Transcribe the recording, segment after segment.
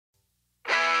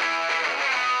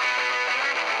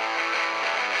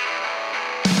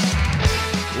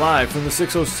Live from the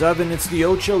 607, it's the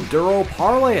Ocho Duro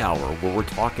Parlay Hour, where we're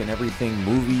talking everything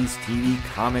movies, TV,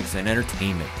 comics, and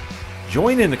entertainment.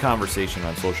 Join in the conversation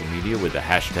on social media with the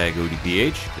hashtag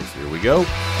ODPH, because here we go.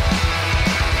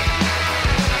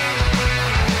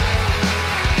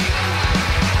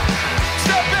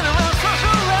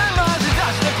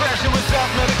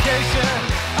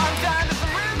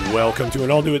 Welcome to an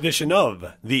all-new edition of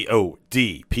the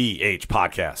ODPH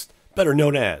podcast, better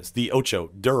known as the Ocho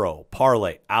Duro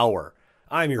Parlay Hour.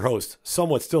 I'm your host,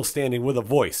 somewhat still standing with a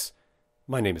voice.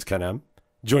 My name is Ken M.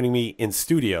 Joining me in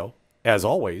studio, as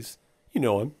always, you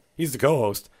know him. He's the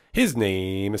co-host. His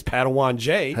name is Padawan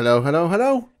J. Hello, hello,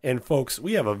 hello. And folks,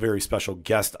 we have a very special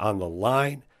guest on the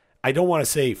line. I don't want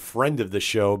to say friend of the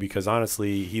show because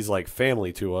honestly, he's like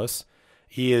family to us.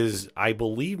 He is, I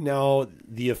believe now,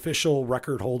 the official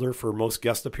record holder for most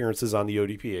guest appearances on the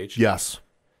ODPH. Yes.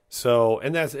 So,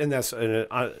 and that's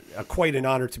quite an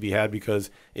honor to be had,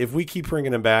 because if we keep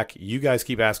bringing him back, you guys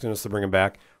keep asking us to bring him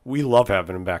back. We love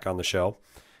having him back on the show.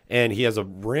 And he has a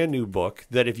brand new book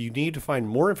that if you need to find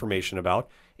more information about,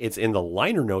 it's in the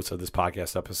liner notes of this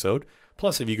podcast episode.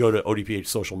 Plus, if you go to ODPH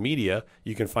social media,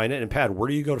 you can find it. And Pat, where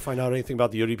do you go to find out anything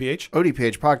about the ODPH?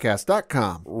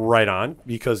 ODPHpodcast.com. Right on,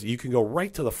 because you can go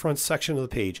right to the front section of the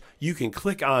page. You can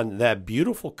click on that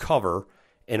beautiful cover,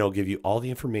 and it'll give you all the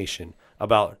information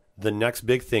about the next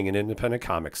big thing in independent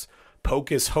comics.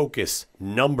 POCUS HOCUS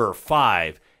number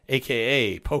 5,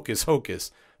 a.k.a. POCUS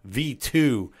HOCUS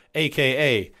V2,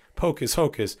 a.k.a. POCUS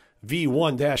HOCUS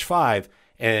V1-5.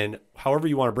 And however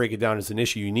you want to break it down is an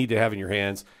issue you need to have in your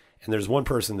hands. And there's one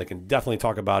person that can definitely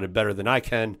talk about it better than I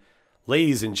can.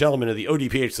 Ladies and gentlemen of the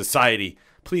ODPH Society,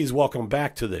 please welcome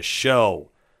back to the show,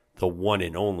 the one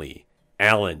and only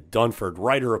Alan Dunford,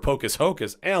 writer of POCUS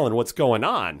HOCUS. Alan, what's going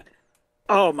on?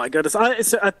 Oh, my goodness.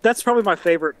 That's probably my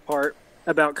favorite part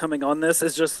about coming on this,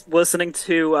 is just listening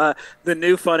to the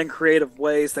new fun and creative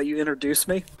ways that you introduce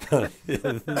me.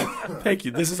 Thank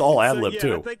you. This is all ad-lib,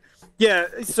 too.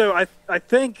 I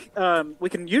think we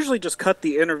can usually just cut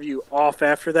the interview off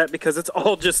after that, because it's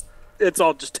all just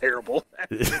terrible.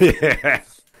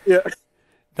 Yeah.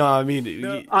 No, I mean,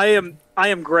 no, I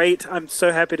am great. I'm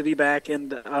so happy to be back,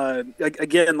 and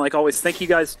again, like always, thank you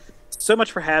guys so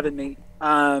much for having me.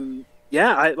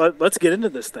 Let's get into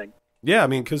this thing. Yeah, I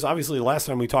mean, because obviously the last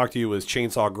time we talked to you was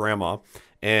Chainsaw Grandma,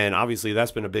 and obviously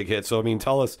that's been a big hit. So, I mean,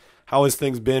 tell us, how has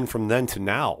things been from then to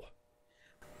now?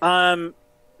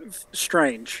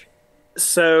 Strange.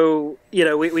 So,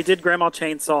 we did Grandma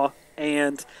Chainsaw,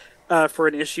 and for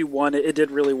an issue 1, it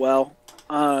did really well.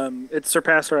 It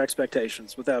surpassed our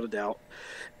expectations, without a doubt.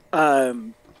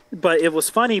 But it was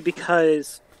funny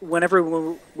because whenever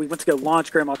we went to go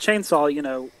launch Grandma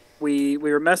Chainsaw, we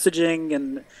were messaging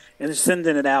and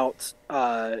sending it out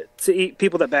to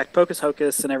people that back POCUS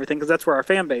HOCUS and everything, because that's where our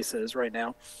fan base is right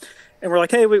now. And we're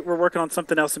like, hey, we're working on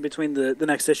something else in between the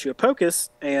next issue of POCUS,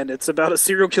 and it's about a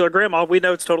serial killer grandma. We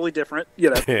know it's totally different,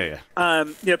 Yeah.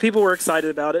 People were excited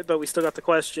about it, but we still got the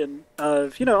question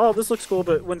of, oh, this looks cool,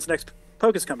 but when's the next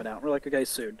POCUS coming out? We're like, okay,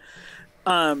 soon.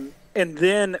 And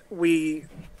then we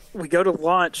go to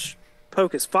launch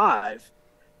POCUS 5.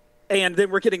 And then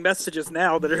we're getting messages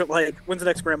now that are like, when's the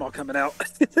next grandma coming out?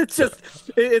 It's just,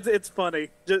 it's funny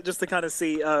just to kind of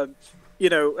see,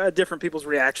 different people's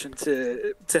reaction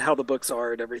to how the books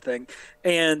are and everything.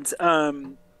 And,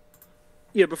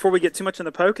 before we get too much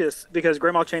into POCUS, because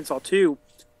Grandma Chainsaw 2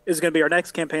 is going to be our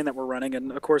next campaign that we're running.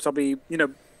 And of course I'll be,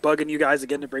 bugging you guys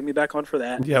again to bring me back on for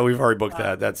that. Yeah, we've already booked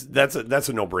that. That's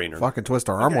a no-brainer. Fucking twist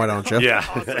our arm, why don't you?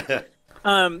 Yeah.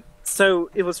 Awesome. So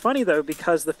it was funny though,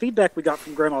 because the feedback we got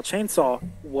from Grandma Chainsaw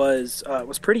was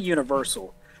pretty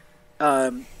universal.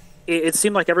 It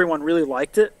seemed like everyone really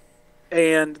liked it,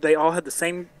 and they all had the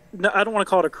same. I don't want to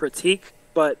call it a critique,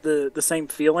 but the same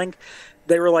feeling.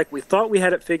 They were like, we thought we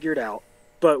had it figured out,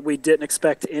 but we didn't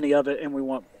expect any of it, and we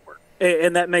want more.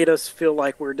 And that made us feel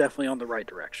like we're definitely on the right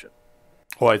direction.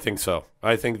 Oh, I think so.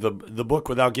 I think the book,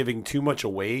 without giving too much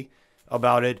away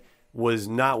about it, was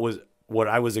what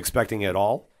I was expecting at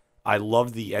all. I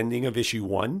love the ending of issue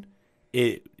 1.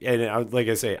 Like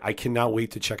I say, I cannot wait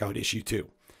to check out issue 2,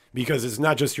 because it's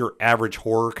not just your average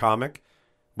horror comic,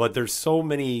 but there's so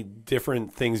many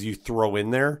different things you throw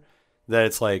in there that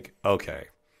it's like, okay,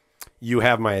 you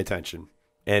have my attention,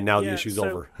 and now the issue's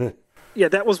over. Yeah,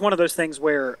 that was one of those things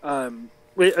where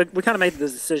we kind of made the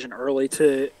decision early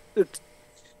to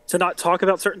not talk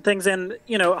about certain things, and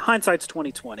hindsight's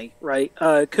 20/20, right?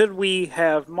 Could we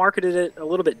have marketed it a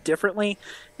little bit differently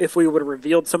if we would have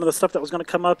revealed some of the stuff that was going to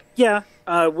come up? Yeah.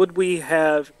 Would we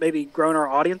have maybe grown our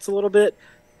audience a little bit?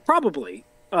 Probably,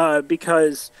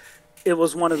 because it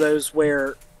was one of those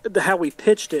where how we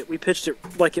pitched it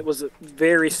like it was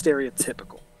very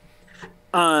stereotypical.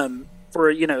 For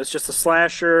it's just a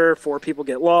slasher, 4 people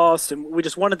get lost, and we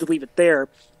just wanted to leave it there.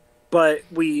 But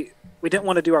we didn't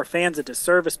want to do our fans a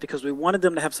disservice because we wanted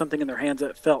them to have something in their hands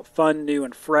that felt fun, new,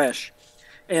 and fresh,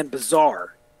 and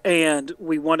bizarre. And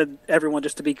we wanted everyone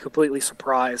just to be completely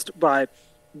surprised by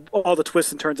all the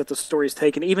twists and turns that the story's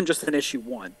taken, even just in issue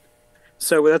 1.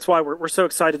 So that's why we're so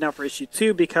excited now for issue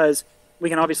 2, because we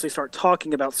can obviously start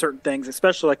talking about certain things,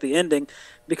 especially like the ending,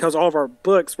 because all of our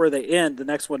books, where they end, the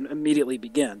next one immediately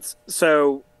begins.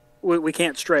 So we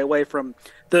can't stray away from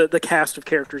the cast of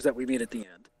characters that we meet at the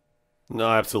end. No,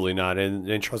 absolutely not.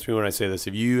 And trust me when I say this,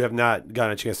 if you have not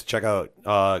gotten a chance to check out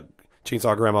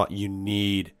Chainsaw Grandma, you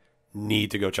need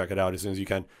to go check it out as soon as you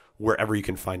can, wherever you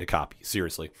can find a copy,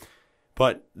 seriously.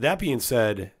 But that being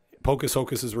said, Pocus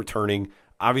Hocus is returning.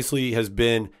 Obviously has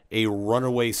been a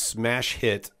runaway smash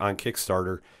hit on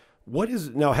Kickstarter. What is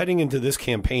now heading into this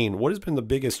campaign? What has been the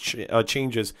biggest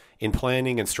changes in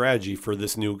planning and strategy for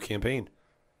this new campaign?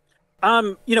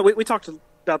 We talked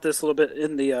about this a little bit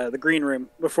in the green room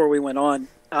before we went on.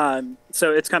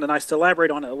 So it's kind of nice to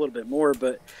elaborate on it a little bit more.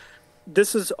 But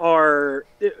this is our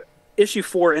issue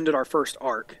 4 ended our first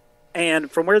arc,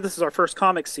 and from where this is our first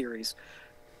comic series,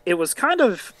 it was kind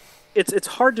of. It's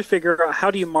hard to figure out,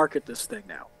 how do you market this thing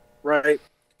now, right?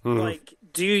 Mm-hmm. Like,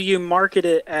 do you market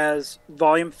it as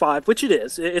volume 5, which it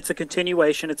is. It's a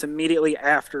continuation. It's immediately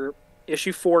after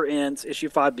issue 4 ends, issue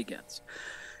 5 begins.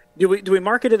 Do we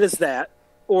market it as that,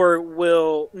 or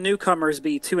will newcomers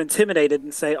be too intimidated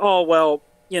and say, oh, well,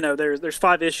 there's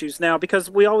 5 issues now? Because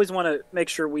we always want to make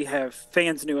sure we have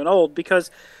fans new and old, because,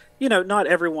 not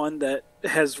everyone that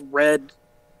has read,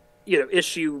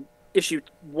 issue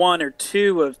 1 or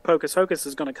 2 of Pocus Hocus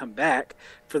is going to come back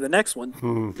for the next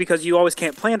one, because you always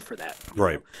can't plan for that.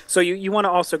 Right. So you want to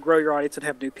also grow your audience and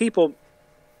have new people.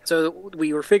 So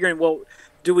we were figuring, well,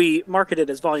 do we market it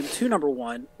as volume 2, number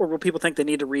 1, or will people think they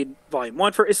need to read volume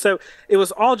 1 for? So it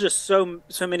was all just so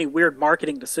many weird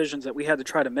marketing decisions that we had to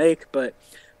try to make. But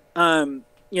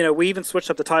we even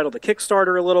switched up the title to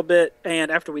Kickstarter a little bit,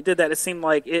 and after we did that, it seemed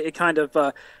like it kind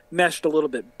of meshed a little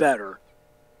bit better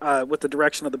with the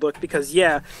direction of the book, because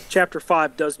chapter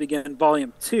 5 does begin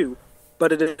volume 2,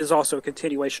 but it is also a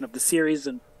continuation of the series.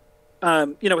 And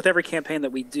with every campaign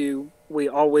that we do, we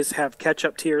always have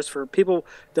catch-up tiers for people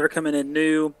that are coming in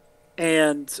new,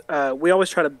 and we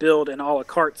always try to build an a la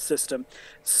carte system,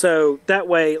 so that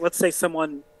way, let's say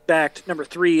someone backed number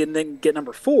 3 and then get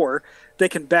number 4, they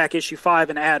can back issue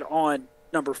 5 and add on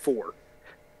number 4.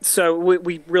 So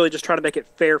we really just try to make it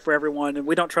fair for everyone, and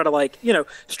we don't try to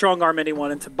strong arm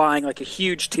anyone into buying like a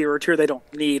huge tier or tier they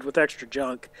don't need with extra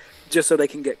junk, just so they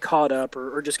can get caught up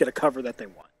or just get a cover that they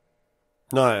want.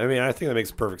 No, I mean, I think that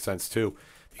makes perfect sense too,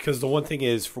 because the one thing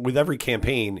is, with every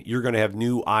campaign, you're going to have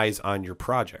new eyes on your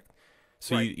project.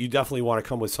 So right. you definitely want to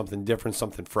come with something different,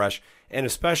 something fresh, and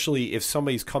especially if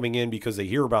somebody's coming in because they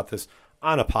hear about this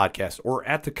on a podcast or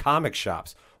at the comic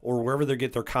shops or wherever they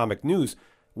get their comic news.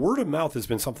 Word of mouth has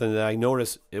been something that I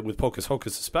notice with Pocus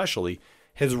Hocus especially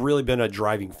has really been a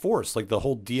driving force, like the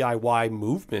whole DIY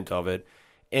movement of it.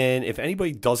 And if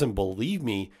anybody doesn't believe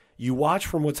me, you watch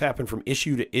from what's happened from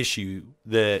issue to issue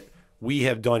that we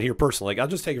have done here personally. Like, I'll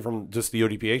just take it from just the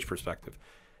ODPH perspective.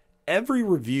 Every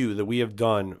review that we have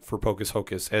done for Pocus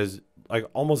Hocus has like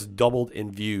almost doubled in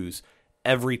views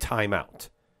every time out.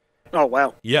 Oh,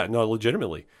 wow. Yeah, no,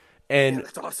 legitimately. And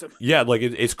that's awesome. Yeah, like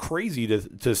it's crazy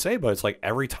to say, but it's like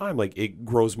every time, like it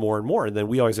grows more and more. And then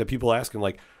we always have people asking,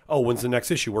 like, "Oh, when's the next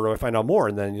issue? Where do I find out more?"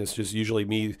 And then it's just usually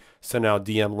me sending out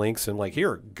DM links and like,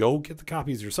 "Here, go get the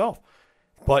copies yourself."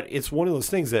 But it's one of those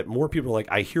things that more people are like,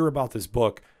 "I hear about this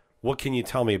book. What can you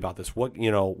tell me about this? What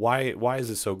why is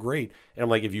this so great?" And I'm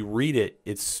like, if you read it,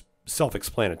 it's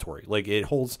self-explanatory. Like it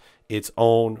holds its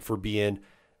own for being,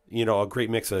 a great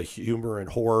mix of humor and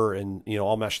horror and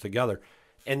all meshed together.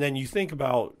 And then you think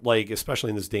about, like,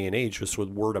 especially in this day and age, just with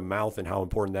word of mouth and how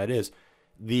important that is,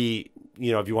 if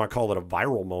you want to call it a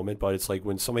viral moment, but it's like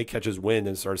when somebody catches wind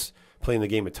and starts playing the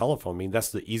game of telephone, I mean,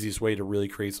 that's the easiest way to really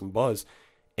create some buzz.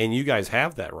 And you guys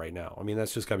have that right now. I mean,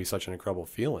 that's just got to be such an incredible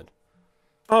feeling.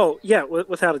 Oh, yeah,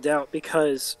 without a doubt,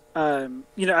 because, I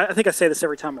think I say this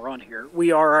every time we're on here.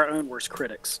 We are our own worst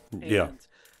critics. And, yeah.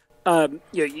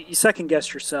 You second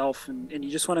guess yourself, and you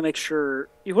just want to make sure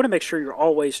you're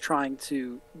always trying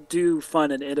to do fun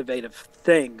and innovative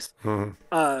things.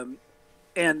 Mm-hmm.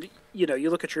 And you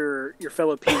look at your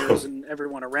fellow peers and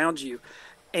everyone around you,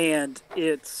 and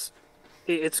it's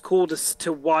it's cool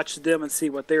to watch them and see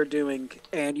what they're doing.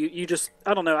 And you just,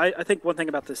 I don't know. I think one thing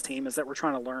about this team is that we're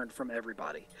trying to learn from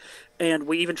everybody, and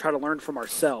we even try to learn from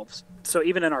ourselves. So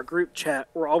even in our group chat,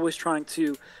 we're always trying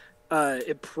to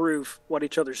improve what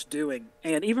each other's doing.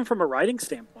 And even from a writing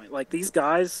standpoint, like these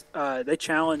guys, they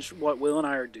challenge what Will and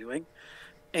I are doing,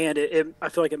 and I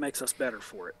feel like it makes us better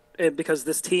for it. And because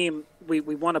this team, we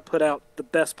want to put out the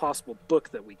best possible book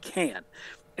that we can.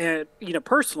 And,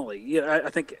 personally, I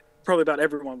think probably about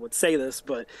everyone would say this,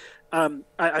 but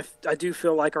I do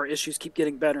feel like our issues keep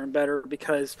getting better and better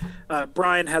because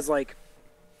Brian has like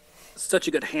such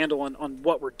a good handle on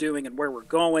what we're doing and where we're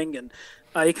going, and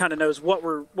he kind of knows what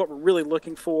we're really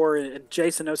looking for, and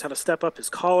Jason knows how to step up his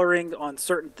collaring on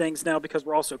certain things now because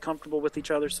we're all so comfortable with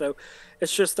each other. So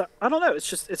it's just I don't know,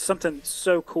 it's something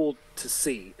so cool to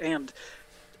see. And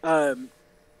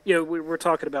we were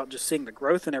talking about just seeing the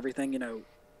growth and everything.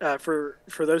 For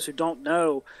those who don't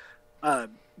know,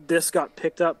 this got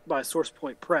picked up by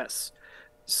SourcePoint Press.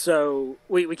 So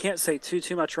we can't say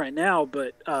too much right now,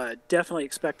 but definitely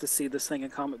expect to see this thing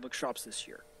in comic book shops this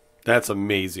year. That's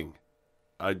amazing.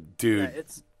 Dude,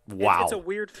 wow. It's a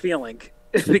weird feeling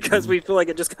because we feel like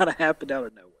it just kind of happened out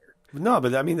of nowhere. No,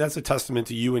 but I mean, that's a testament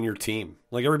to you and your team.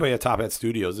 Like everybody at Top Hat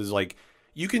Studios is like,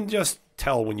 you can just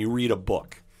tell when you read a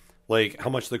book, like how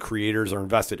much the creators are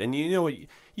invested. And you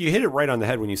hit it right on the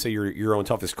head when you say you're your own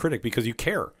toughest critic because you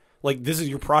care. Like this is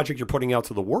your project you're putting out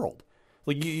to the world.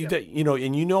 Like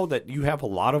and you know that you have a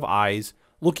lot of eyes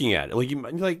looking at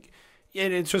it.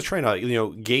 And it's just trying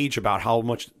to gauge about how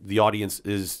much the audience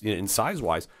is in size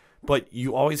wise, but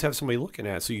you always have somebody looking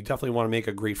at it, so you definitely want to make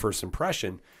a great first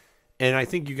impression. And I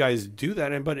think you guys do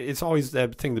that. But it's always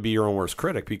that thing to be your own worst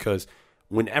critic, because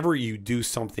whenever you do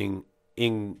something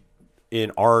in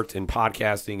art and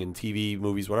podcasting and TV,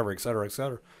 movies, whatever, et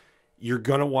cetera, you're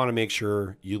gonna want to make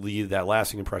sure you leave that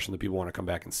lasting impression that people want to come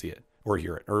back and see it or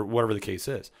hear it or whatever the case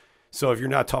is. So if you're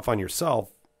not tough on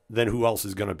yourself, then who else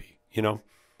is gonna be?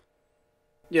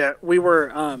 Yeah, we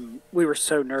were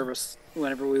so nervous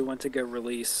whenever we went to go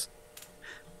release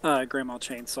Grandma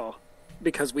Chainsaw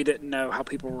because we didn't know how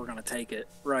people were going to take it,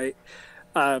 right?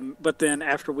 But then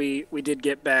after we did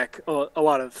get back a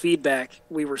lot of feedback,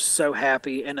 we were so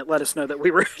happy, and it let us know that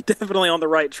we were definitely on the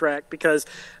right track because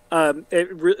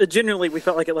genuinely we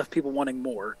felt like it left people wanting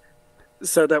more.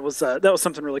 So that was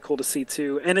something really cool to see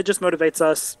too, and it just motivates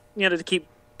us, to keep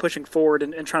pushing forward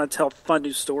and trying to tell fun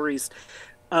new stories.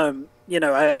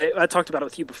 I talked about it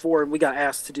with you before, and we got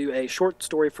asked to do a short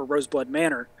story for Roseblood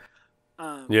Manor.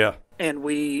 And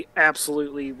we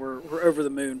absolutely were over the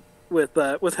moon with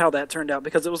how that turned out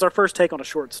because it was our first take on a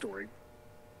short story.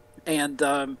 And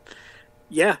they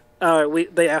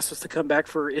asked us to come back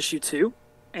for issue 2,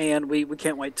 and we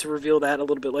can't wait to reveal that a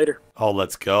little bit later. Oh,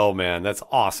 let's go, man! That's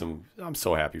awesome. I'm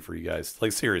so happy for you guys.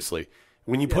 Like seriously,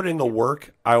 when you put in the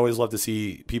work, I always love to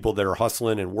see people that are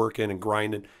hustling and working and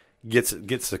grinding get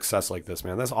success like this,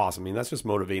 man. That's awesome. I mean, that's just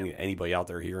motivating anybody out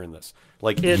there hearing this.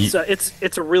 Like it's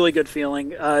a really good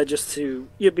feeling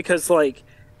because like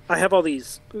I have all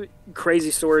these crazy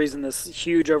stories and this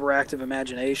huge overactive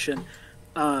imagination,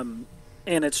 and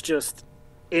it's just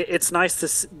it's nice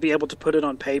to be able to put it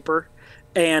on paper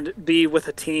and be with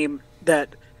a team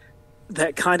that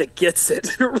kind of gets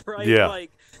it, right? Yeah.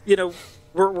 Like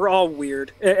we're all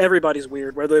weird. Everybody's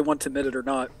weird, whether they want to admit it or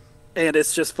not. And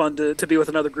it's just fun to be with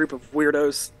another group of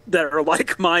weirdos that are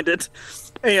like-minded,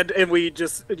 and we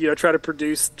just try to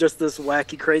produce just this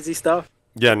wacky, crazy stuff.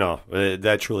 Yeah, no,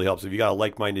 that truly helps. If you got a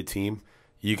like-minded team,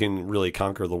 you can really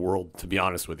conquer the world. To be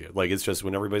honest with you, like it's just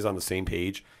when everybody's on the same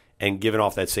page and giving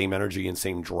off that same energy and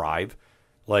same drive,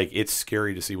 like it's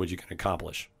scary to see what you can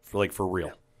accomplish for real.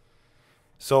 Yeah.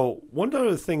 So one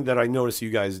other thing that I noticed you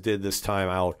guys did this time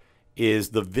out is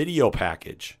the video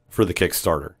package for the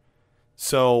Kickstarter.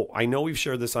 So I know we've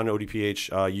shared this on ODPH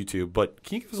YouTube, but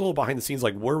can you give us a little behind the scenes,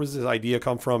 like where was this idea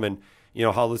come from and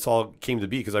how this all came to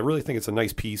be? Because I really think it's a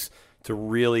nice piece to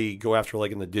really go after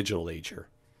like in the digital age here.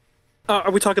 Are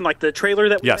we talking like the trailer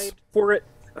that we made for it?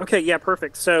 Okay, yeah,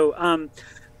 perfect. So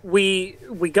we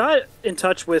got in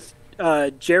touch with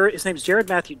Jared. His name's Jared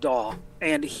Matthew Dahl,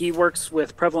 and he works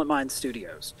with Prevalent Mind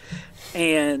Studios.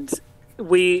 And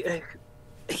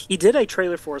he did a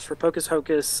trailer for us for Pocus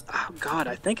Hocus. Oh God,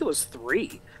 I think it was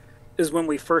 3 is when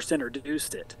we first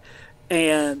introduced it.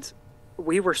 And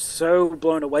we were so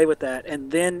blown away with that. And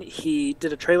then he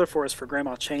did a trailer for us for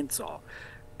Grandma Chainsaw.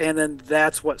 And then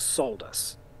that's what sold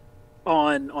us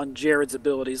on Jared's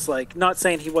abilities. Like, not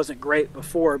saying he wasn't great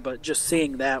before, but just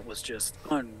seeing that was just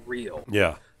unreal.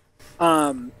 Yeah.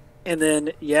 And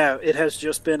then, it has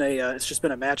just been it's just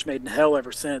been a match made in hell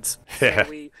ever since. Yeah.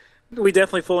 So we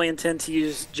definitely fully intend to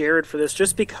use Jared for this,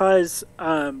 just because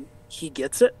he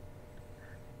gets it,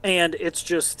 and it's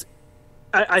just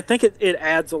I think it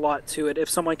adds a lot to it if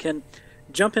someone can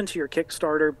jump into your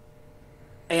Kickstarter.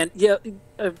 And yeah,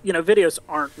 videos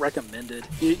aren't recommended.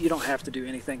 You don't have to do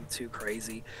anything too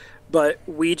crazy, but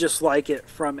we just like it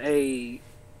from I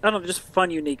don't know, just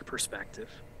fun, unique perspective,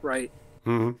 right?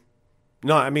 Mm-hmm.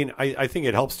 No, I mean, I think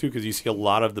it helps too, because you see a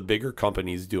lot of the bigger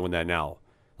companies doing that now.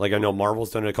 Like I know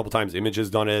Marvel's done it a couple times, Image has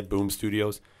done it, Boom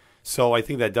Studios. So I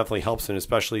think that definitely helps, and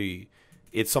especially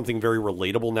it's something very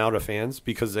relatable now to fans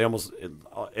because they almost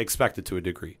expect it to a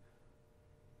degree.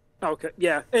 Okay,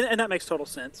 yeah, and that makes total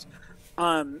sense.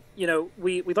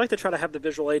 We'd like to try to have the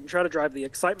visual aid and try to drive the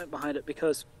excitement behind it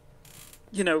because,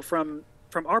 from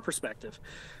our perspective,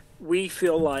 we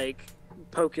feel like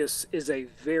POCUS is a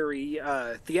very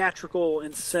theatrical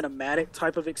and cinematic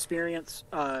type of experience.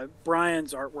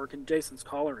 Brian's artwork and Jason's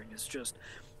coloring is just,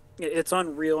 it's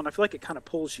unreal, and I feel like it kind of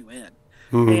pulls you in.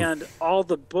 Mm-hmm. And all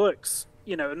the books,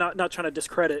 not trying to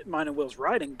discredit mine and Will's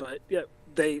writing, but yeah,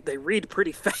 they read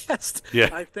pretty fast. Yeah.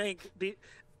 I think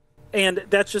and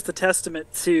that's just a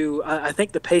testament to, I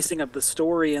think, the pacing of the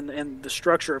story and the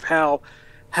structure of how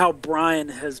Brian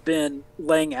has been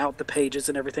laying out the pages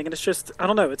and everything. And it's just, I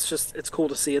don't know, it's cool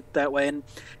to see it that way. And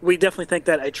we definitely think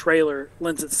that a trailer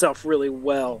lends itself really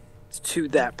well to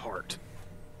that part.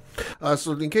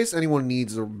 So in case anyone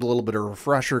needs a little bit of a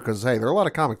refresher, because, hey, there are a lot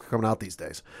of comics coming out these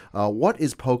days. What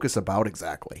is POCUS about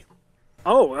exactly?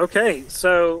 Oh, okay.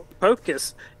 So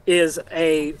POCUS is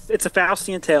it's a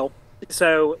Faustian tale.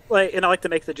 So, and I like to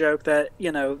make the joke that,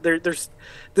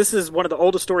 this is one of the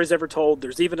oldest stories ever told.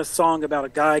 There's even a song about a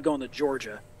guy going to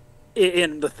Georgia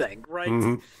in the thing, right?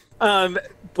 Mm-hmm.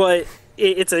 But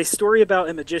it's a story about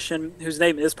a magician whose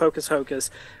name is POCUS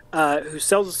HOCUS, who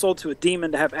sells his soul to a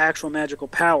demon to have actual magical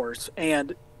powers.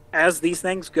 And as these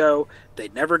things go, they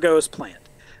never go as planned.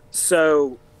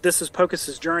 So this is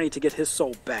POCUS's journey to get his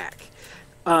soul back.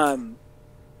 And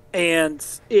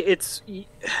it's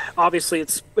obviously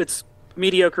it's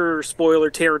mediocre spoiler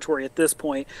territory at this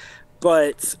point,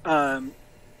 but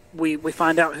we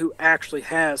find out who actually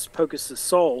has POCUS's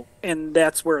soul, and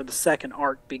that's where the second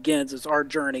arc begins, is our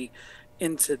journey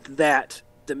into that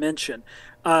dimension.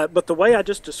 But the way I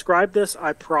just described this,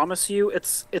 I promise you,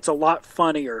 it's a lot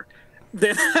funnier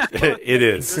than it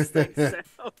is.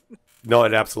 No,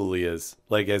 it absolutely is.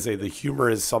 Like I say, the humor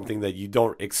is something that you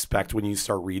don't expect when you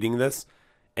start reading this,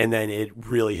 and then it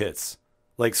really hits.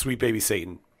 Like Sweet Baby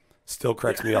Satan still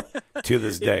cracks me up to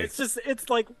this day. It's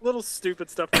like little stupid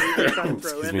stuff that we try to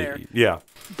throw in there. Yeah.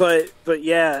 But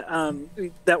yeah,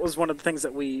 that was one of the things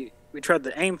that we tried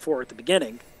to aim for at the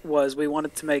beginning, was we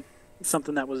wanted to make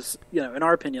something that was, in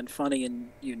our opinion, funny and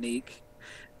unique.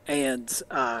 And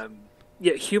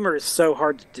humor is so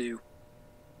hard to do,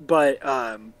 but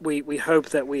we hope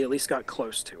that we at least got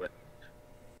close to it.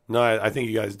 No, I think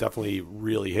you guys definitely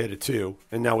really hit it too.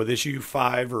 And now with issue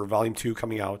 5 or volume 2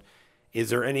 coming out, is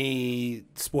there any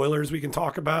spoilers we can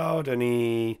talk about?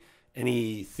 Any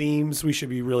themes we should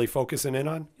be really focusing in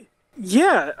on?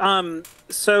 Yeah.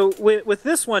 So with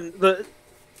this one, the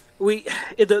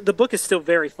book is still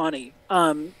very funny.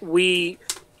 We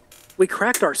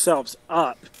cracked ourselves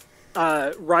up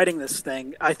writing this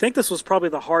thing. I think this was probably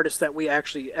the hardest that we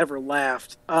actually ever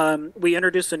laughed. We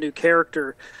introduced a new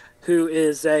character who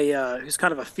is who's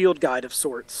kind of a field guide of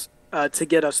sorts, to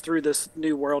get us through this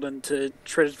new world and to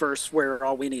traverse where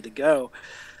all we need to go.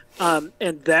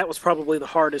 And that was probably the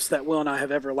hardest that Will and I have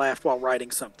ever laughed while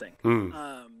writing something.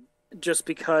 Just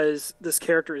because this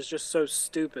character is just so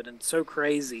stupid and so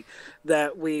crazy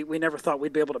that we never thought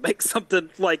we'd be able to make something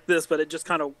like this, but it just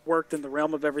kind of worked in the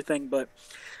realm of everything. But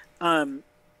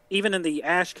even in the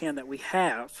ash can that we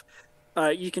have,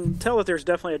 you can tell that there's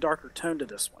definitely a darker tone to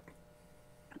this one.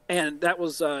 And that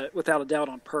was without a doubt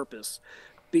on purpose,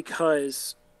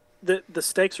 because the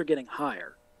stakes are getting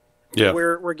higher. Yeah.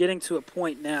 We're getting to a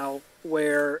point now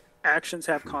where actions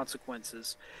have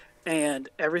consequences, and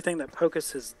everything that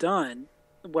POCUS has done,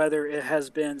 whether it has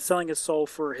been selling his soul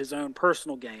for his own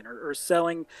personal gain or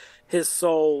selling his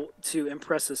soul to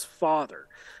impress his father,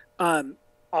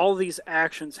 all these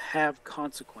actions have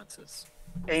consequences.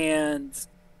 And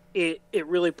it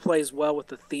really plays well with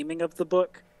the theming of the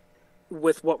book,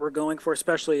 with what we're going for,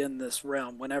 especially in this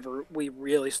realm, whenever we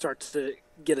really start to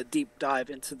get a deep dive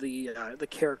into the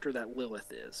character that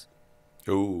Lilith is.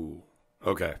 Ooh,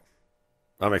 okay.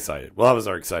 I'm excited. Well, I was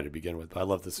already excited to begin with. I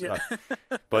love this. Yeah.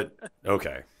 But,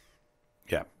 okay.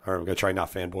 Yeah, all right, I'm going to try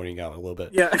not fanboying out a little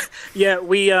bit. Yeah,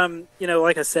 we,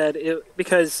 like I said,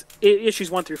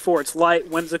 issues 1 through 4, it's light,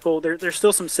 whimsical. There's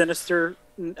still some sinister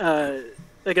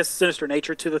I guess, sinister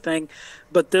nature to the thing.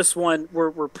 But this one,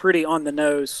 we're pretty on the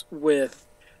nose with,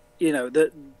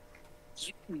 the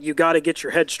you got to get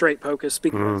your head straight, POCUS,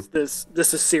 because this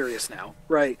is serious now,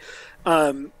 right?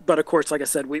 But of course, like I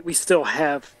said, we still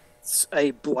have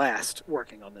a blast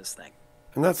working on this thing.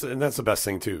 And that's the best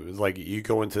thing too. Is like you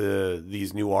go into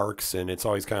these new arcs, and it's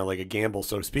always kind of like a gamble,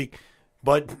 so to speak.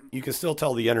 But you can still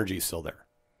tell the energy is still there,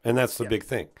 and that's the big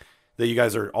thing, that you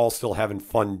guys are all still having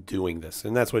fun doing this,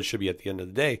 and that's what it should be at the end of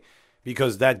the day,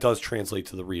 because that does translate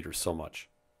to the readers so much.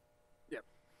 Yep.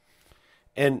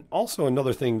 And also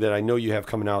another thing that I know you have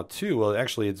coming out too. Well,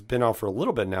 actually, it's been out for a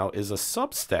little bit now. Is a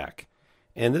Substack,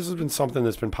 and this has been something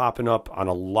that's been popping up on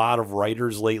a lot of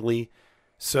writers lately.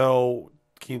 So,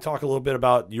 can you talk a little bit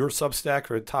about your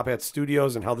Substack or Top Hat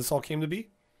Studios and how this all came to be?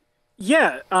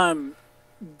 Yeah,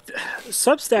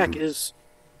 Substack is.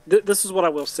 This is what I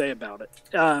will say about it.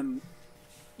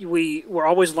 We're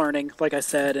always learning, like I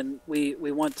said, and we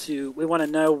want to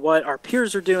know what our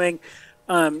peers are doing,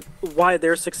 why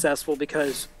they're successful,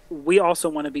 because we also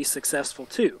want to be successful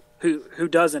too. Who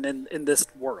doesn't in this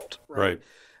world, right?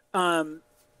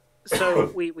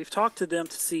 So we've talked to them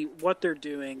to see what they're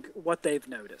doing, what they've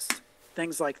noticed,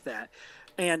 things like that,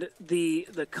 and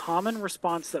the common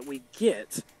response that we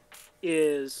get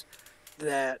is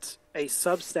that a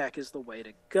Substack is the way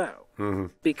to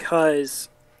go, because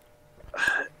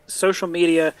social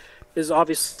media is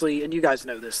obviously, and you guys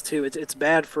know this too, it's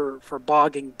bad for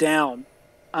bogging down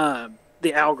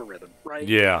the algorithm, right?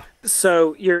 Yeah.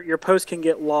 So your post can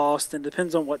get lost, and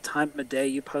depends on what time of day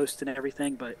you post and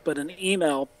everything. But an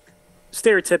email,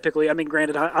 stereotypically, I mean,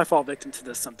 granted, I fall victim to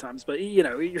this sometimes, but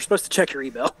you're supposed to check your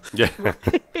email. Yeah.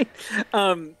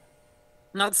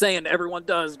 Not saying everyone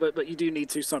does, but you do need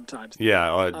to sometimes.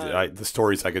 Yeah. The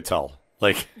stories I could tell.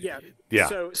 Like.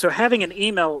 Yeah. So having an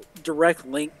email direct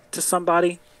link to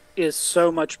somebody is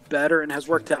so much better, and has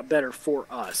worked out better for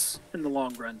us in the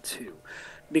long run too,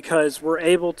 because we're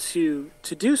able to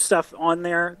do stuff on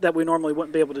there that we normally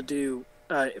wouldn't be able to do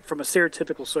from a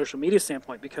stereotypical social media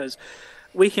standpoint, because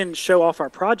we can show off our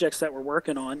projects that we're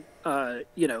working on.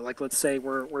 Like let's say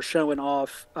we're showing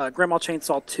off Grandma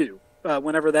Chainsaw 2.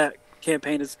 Whenever that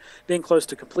campaign is being close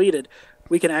to completed,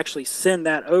 we can actually send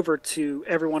that over to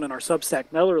everyone in our Substack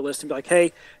mailer list and be like,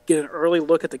 hey, get an early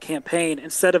look at the campaign.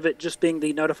 Instead of it just being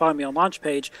the notify me on launch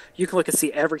page, you can look and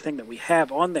see everything that we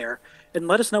have on there, and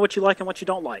let us know what you like and what you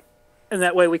don't like. And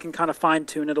that way we can kind of fine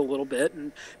tune it a little bit,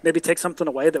 and maybe take something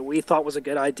away that we thought was a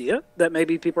good idea that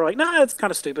maybe people are like, nah, it's kind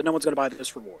of stupid. No one's going to buy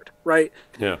this reward. Right.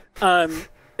 Yeah.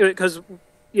 Because,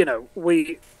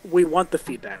 we want the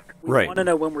feedback. We want to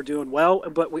know when we're doing well,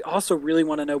 but we also really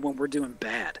want to know when we're doing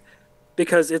bad,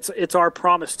 because it's our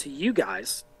promise to you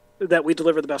guys that we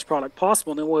deliver the best product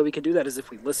possible. And the way we can do that is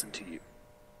if we listen to you.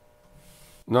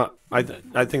 No, I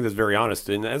think that's very honest,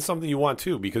 and that's something you want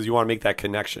too, because you want to make that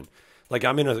connection. Like,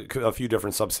 I'm in a few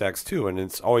different Substacks too, and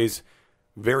it's always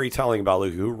very telling about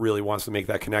like, who really wants to make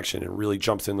that connection and really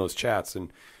jumps in those chats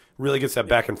and really gets that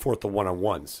back and forth, the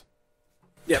one-on-ones.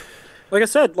 Yeah. Like I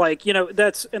said,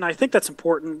 and I think that's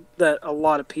important, that a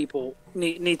lot of people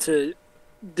need to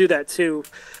do that too.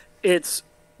 It's,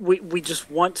 we just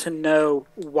want to know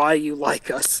why you like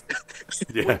us.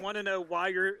 Yeah. We want to know why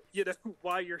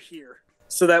you're here.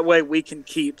 So that way we can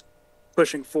keep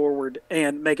pushing forward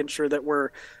and making sure that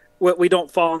we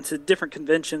don't fall into different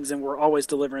conventions, and we're always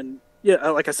delivering,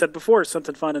 like I said before,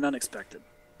 something fun and unexpected.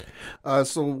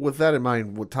 So with that in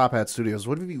mind, with Top Hat Studios,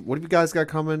 what have you guys got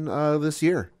coming this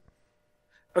year?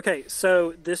 Okay,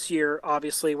 so this year,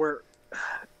 obviously, we're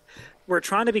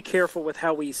trying to be careful with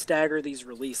how we stagger these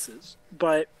releases.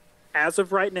 But as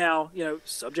of right now,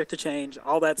 subject to change,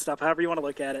 all that stuff, however you want to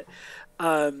look at it,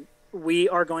 we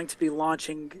are going to be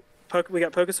launching. We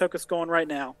got POCUS HOCUS going right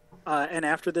now, and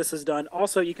after this is done,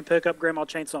 also you can pick up Grandma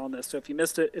Chainsaw on this. So if you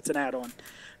missed it, it's an add-on,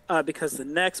 because the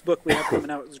next book we have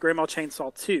coming out is Grandma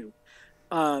Chainsaw 2.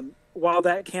 While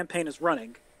that campaign is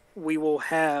running, we will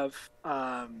have.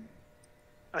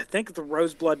 I think the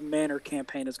Roseblood Manor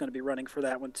campaign is going to be running for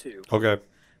that one too. Okay.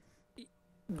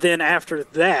 Then after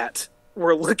that,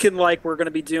 we're looking like we're going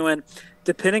to be doing,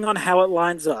 depending on how it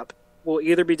lines up, we'll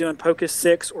either be doing POCUS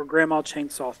 6 or Grandma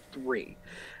Chainsaw 3.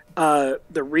 The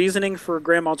reasoning for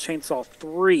Grandma Chainsaw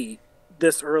 3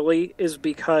 this early is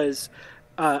because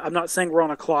I'm not saying we're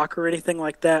on a clock or anything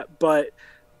like that, but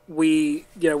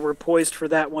we're poised for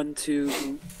that one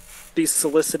to be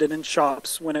solicited in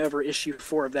shops whenever issue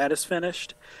 4 of that is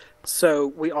finished. So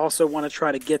we also want to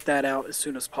try to get that out as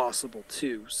soon as possible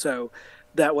too. So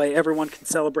that way everyone can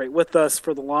celebrate with us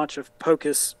for the launch of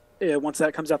POCUS once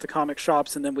that comes out the comic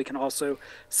shops, and then we can also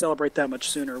celebrate that much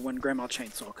sooner when Grandma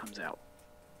Chainsaw comes out.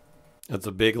 That's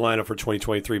a big lineup for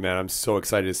 2023, man. I'm so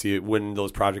excited to see it when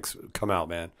those projects come out,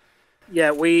 man.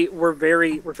 Yeah, we're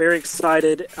very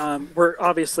excited. We're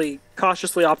obviously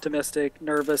cautiously optimistic,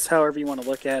 nervous, however you want to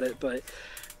look at it, but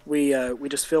we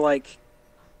just feel like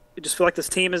this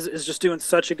team is just doing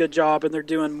such a good job, and they're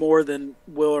doing more than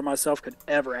Will or myself could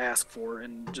ever ask for,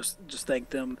 and just thank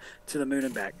them to the moon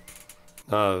and back.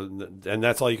 And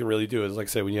that's all you can really do is, like I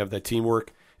say, when you have that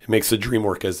teamwork, it makes the dream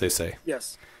work, as they say.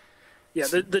 Yes. Yeah,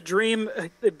 the dream,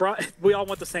 we all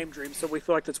want the same dream, so we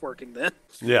feel like it's working then.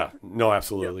 Yeah, no,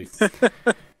 absolutely.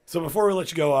 So before we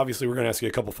let you go, obviously, we're going to ask you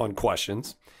a couple fun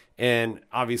questions. And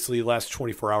obviously, the last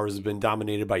 24 hours has been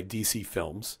dominated by DC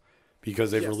Films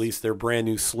because they've released their brand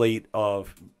new slate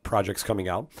of projects coming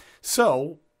out.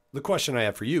 So the question I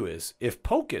have for you is, if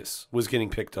POCUS was getting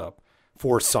picked up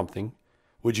for something,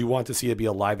 would you want to see it be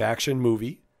a live-action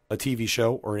movie, a TV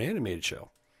show, or an animated show?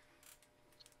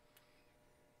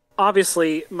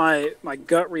 Obviously, my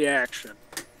gut reaction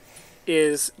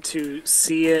is to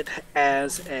see it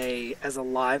as a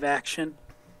live action,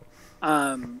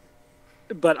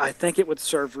 but I think it would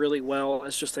serve really well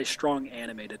as just a strong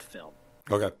animated film.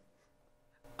 Okay.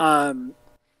 Now,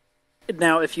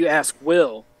 if you ask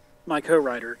Will, my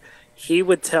co-writer, he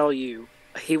would tell you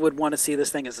he would want to see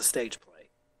this thing as a stage play.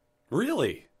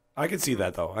 Really? I can see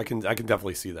that, though. I can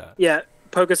definitely see that. Yeah.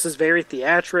 POCUS is very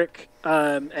theatric,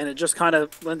 and it just kind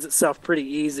of lends itself pretty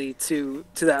easy to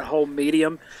that whole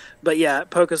medium. But yeah,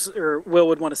 POCUS, or Will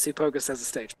would want to see POCUS as a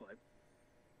stage play.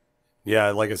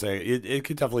 Yeah, like I say, it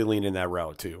could definitely lean in that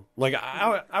route too. Like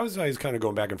I was always kind of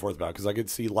going back and forth about it because I could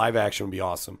see live action would be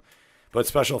awesome, but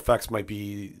special effects might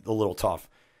be a little tough.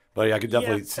 But yeah, I could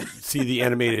definitely see the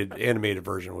animated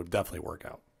version would definitely work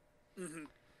out. Mm-hmm.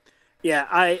 Yeah,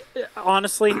 I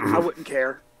honestly I wouldn't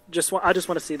care. I just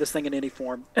want to see this thing in any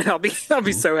form, and I'll be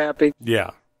so happy. Yeah.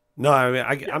 No,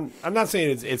 I mean I'm not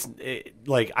saying it's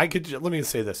like I could. Let me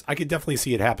say this: I could definitely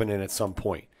see it happening at some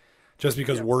point, just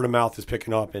because word of mouth is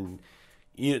picking up, and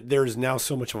there's now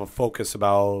so much of a focus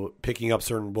about picking up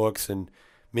certain books and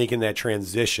making that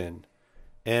transition.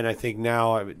 And I think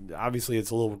now, obviously,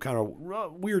 it's a little kind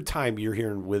of weird time you're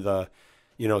hearing with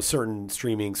certain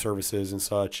streaming services and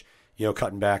such,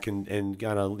 cutting back and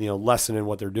kind of lessening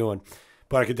what they're doing.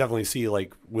 But I could definitely see,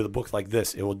 like, with a book like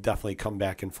this, it will definitely come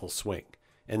back in full swing.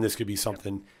 And this could be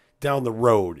something down the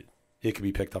road. It could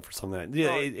be picked up for something.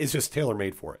 It's just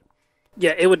tailor-made for it.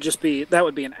 Yeah, that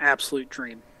would be an absolute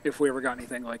dream if we ever got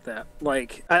anything like that.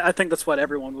 Like, I think that's what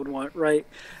everyone would want, right?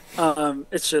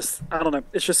 It's just, I don't know.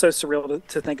 It's just so surreal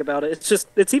to think about it.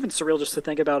 It's even surreal just to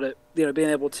think about it, being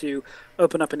able to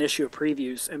open up an issue of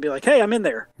previews and be like, hey, I'm in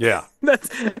there. Yeah.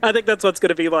 I think that's what's going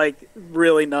to be, like,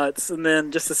 really nuts. And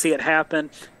then just to see it happen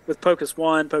with POCUS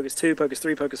 1, POCUS 2, POCUS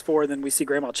 3, POCUS 4, then we see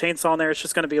Grandma Chainsaw in there. It's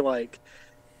just going to be like,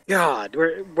 God,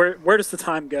 where does the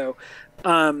time go?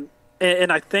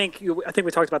 And I think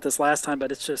we talked about this last time,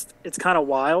 but it's kind of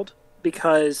wild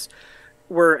because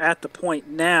we're at the point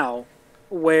now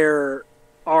where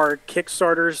our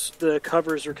Kickstarters, the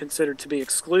covers are considered to be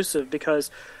exclusive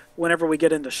because whenever we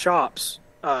get into shops,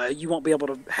 you won't be able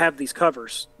to have these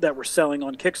covers that we're selling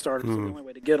on Kickstarter. So the only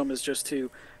way to get them is just to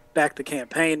back the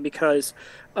campaign because,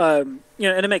 and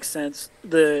it makes sense.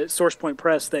 The Source Point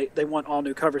Press, they want all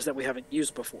new covers that we haven't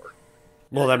used before.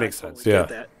 Well, that makes sense. Yeah.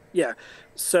 That. Yeah.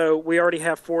 So we already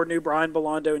have 4 new Brian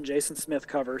Belondo and Jason Smith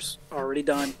covers already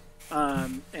done.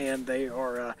 And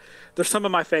they're some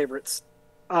of my favorites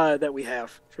that we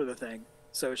have for the thing.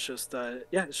 So it's just,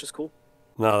 it's just cool.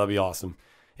 No, that'd be awesome.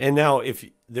 And now if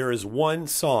there is one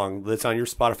song that's on your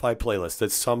Spotify playlist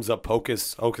that sums up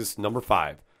HOCUS number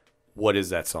 5, what is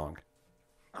that song?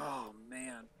 Oh,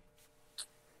 man.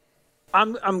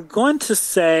 I'm going to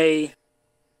say...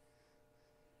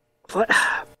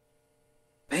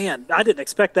 Man, I didn't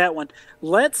expect that one.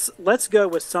 Let's go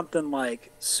with something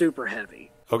like super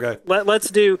heavy. Okay. Let's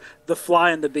do The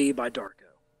Fly and the Bee by Darko.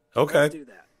 Okay. Let's do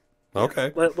that.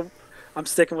 Okay. I'm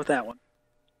sticking with that one.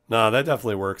 No, that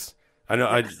definitely works. I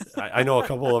know. I know a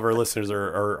couple of our listeners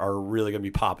are really going to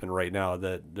be popping right now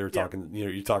that they're talking.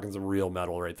 You're talking some real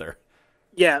metal right there.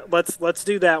 Yeah, let's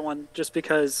do that one just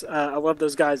because I love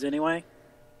those guys anyway.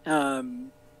 We're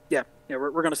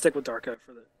going to stick with Darko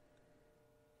for the.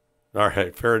 All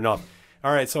right, fair enough.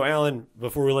 All right, so Alan,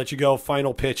 before we let you go,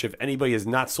 final pitch. If anybody is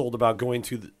not sold about going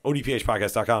to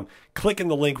odphpodcast.com, click in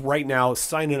the link right now,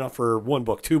 signing up for 1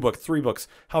 book, 2 books, 3 books,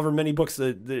 however many books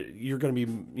that you're going to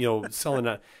be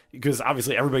selling, because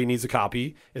obviously everybody needs a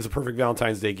copy. It's a perfect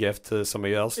Valentine's Day gift to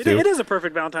somebody else, too. It is a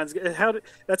perfect Valentine's gift.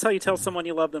 That's how you tell someone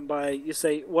you love them, by you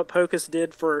say, what POCUS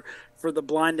did for the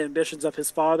blind ambitions of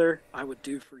his father, I would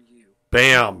do for you.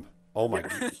 Bam! Oh, my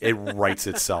God. It writes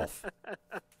itself.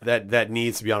 that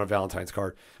needs to be on a Valentine's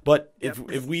card. But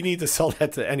if we need to sell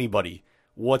that to anybody,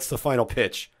 what's the final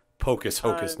pitch? Pocus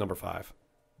Hocus number 5.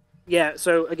 Yeah,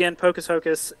 so again, Pocus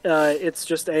Hocus, it's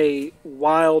just a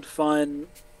wild, fun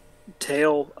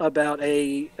tale about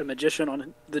a magician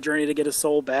on the journey to get his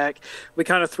soul back. We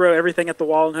kind of throw everything at the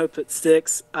wall and hope it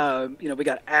sticks. We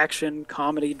got action,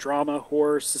 comedy, drama,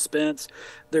 horror, suspense.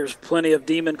 There's plenty of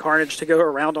demon carnage to go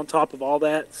around on top of all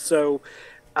that. So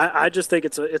I just think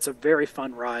it's a very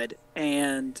fun ride.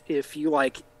 And if you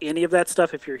like any of that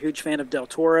stuff, if you're a huge fan of Del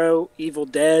Toro, Evil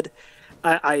Dead,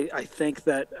 I think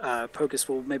that Pocus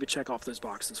will maybe check off those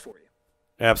boxes for you.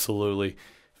 Absolutely.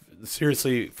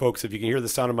 Seriously, folks, if you can hear the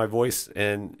sound of my voice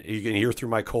and you can hear through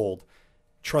my cold,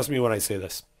 trust me when I say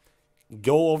this.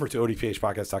 Go over to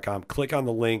odphpodcast.com, click on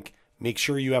the link, make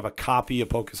sure you have a copy of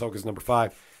Pocus Hocus number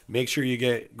 5. Make sure you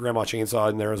get Grandma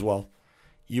Chainsaw in there as well.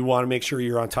 You want to make sure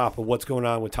you're on top of what's going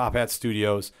on with Top Hat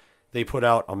Studios. They put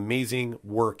out amazing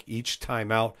work each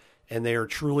time out, and they are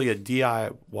truly a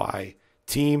DIY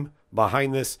team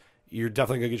behind this. You're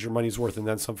definitely going to get your money's worth and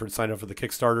then some for sign up for the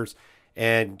Kickstarters.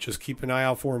 And just keep an eye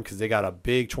out for them because they got a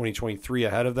big 2023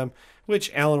 ahead of them, which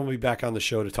Alan will be back on the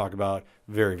show to talk about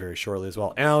very, very shortly as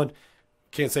well. Alan,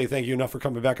 can't say thank you enough for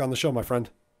coming back on the show, my friend.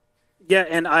 Yeah,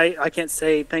 and I can't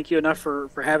say thank you enough for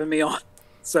having me on.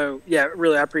 So, yeah,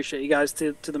 really, I appreciate you guys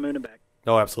to the moon and back.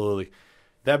 No, absolutely.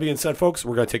 That being said, folks,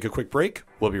 we're going to take a quick break.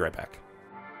 We'll be right back.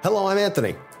 Hello, I'm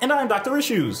Anthony. And I'm Dr.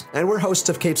 Issues. And we're hosts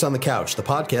of Capes on the Couch, the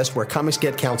podcast where comics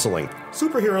get counseling.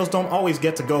 Superheroes don't always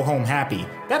get to go home happy.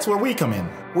 That's where we come in.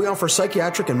 We offer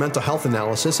psychiatric and mental health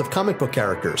analysis of comic book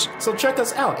characters. So check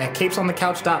us out at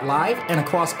capesonthecouch.live and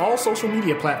across all social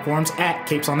media platforms at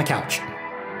Capes on the Couch.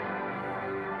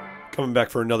 Coming back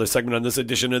for another segment on this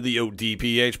edition of the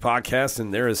ODPH podcast,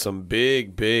 and there is some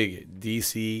big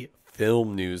DC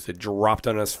film news that dropped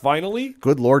on us finally.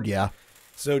 Good Lord, yeah.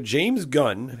 So James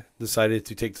Gunn decided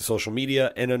to take to social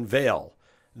media and unveil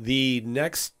the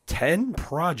next 10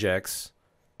 projects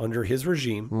under his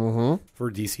regime for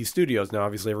DC Studios. Now,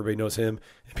 obviously, everybody knows him.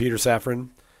 Peter Safran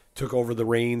took over the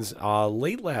reins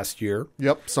late last year.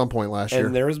 Yep, some point last year.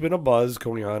 And there has been a buzz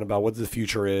going on about what the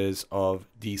future is of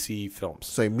DC films.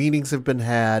 Say meetings have been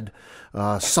had,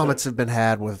 summits have been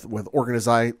had with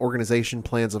organization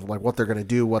plans of like what they're going to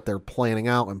do, what they're planning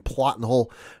out, and plotting the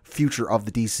whole future of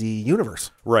the DC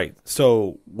universe. Right.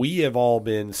 So we have all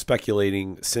been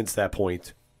speculating since that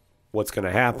point what's going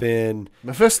to happen.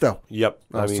 Mephisto. Yep.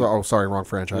 Sorry, wrong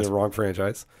franchise. Yeah, wrong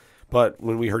franchise. But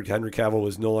when we heard Henry Cavill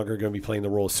was no longer going to be playing the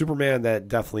role of Superman, that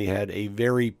definitely had a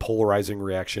very polarizing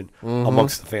reaction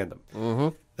amongst the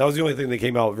fandom. That was the only thing they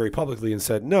came out very publicly and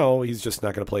said, no, he's just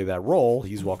not going to play that role.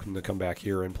 He's welcome to come back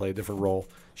here and play a different role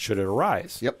should it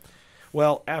arise. Yep.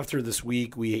 Well, after this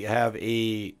week, we have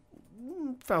a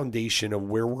foundation of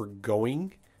where we're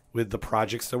going with the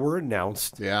projects that were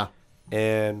announced. Yeah.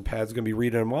 And Pat's going to be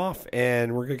reading them off,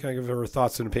 and we're going to kind of give our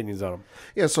thoughts and opinions on them.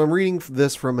 Yeah, so I'm reading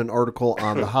this from an article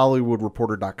on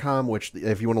thehollywoodreporter.com, which,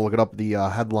 if you want to look it up, the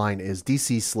headline is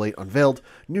DC Slate Unveiled,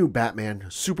 New Batman,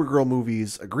 Supergirl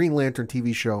Movies, a Green Lantern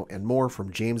TV Show, and more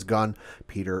from James Gunn,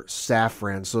 Peter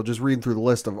Safran. So just reading through the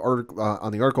list of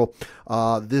on the article,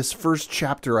 this first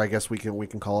chapter, I guess we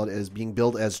can call it, is being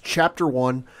billed as Chapter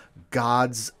 1,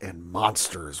 Gods and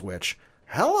Monsters, which...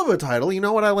 hell of a title. You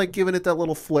know what? I like giving it that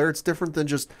little flair. It's different than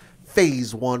just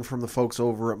Phase 1 from the folks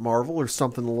over at Marvel or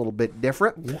something a little bit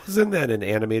different. Wasn't that an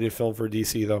animated film for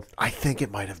DC, though? I think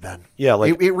it might have been. Yeah,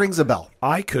 like it rings a bell.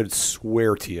 I could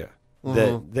swear to you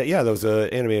that was an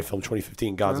animated film,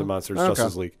 2015, Gods and Monsters,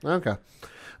 Justice League. Okay.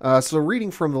 So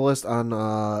reading from the list on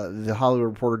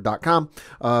thehollywoodreporter.com,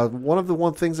 one of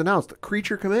the things announced,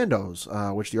 Creature Commandos,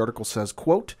 which the article says,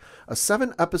 quote, a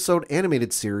 7-episode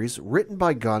animated series written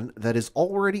by Gunn that is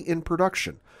already in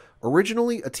production.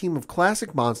 Originally a team of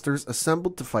classic monsters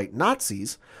assembled to fight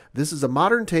Nazis, this is a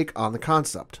modern take on the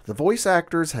concept. The voice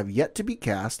actors have yet to be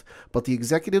cast, but the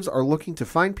executives are looking to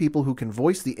find people who can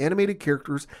voice the animated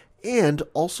characters and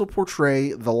also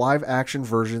portray the live-action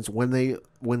versions when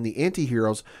the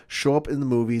anti-heroes show up in the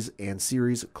movies and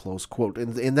series, close quote.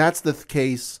 And that's the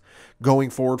case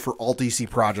going forward for all DC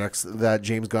projects that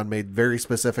James Gunn made very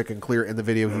specific and clear in the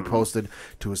video he posted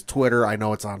to his Twitter. I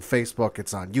know it's on Facebook,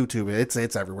 it's on YouTube,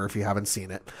 it's everywhere if you haven't seen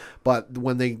it. But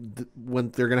when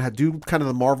they're going to do kind of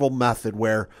the Marvel method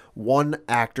where one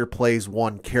actor plays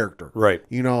one character. Right.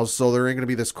 You know, so there ain't going to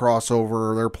be this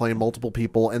crossover, they're playing multiple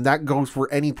people, and that goes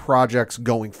for any projects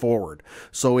going forward.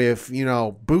 So if,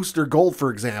 Booster Gold, for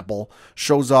example,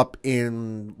 shows up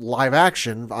in live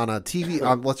action on a TV,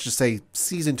 on, let's just say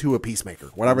season 2 of Peacemaker,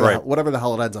 whatever the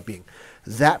hell it ends up being,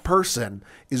 that person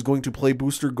is going to play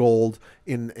Booster Gold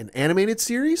in an animated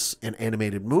series, an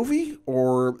animated movie,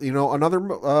 or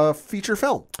another feature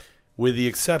film. With the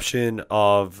exception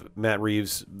of Matt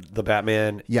Reeves, the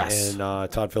Batman, yes, and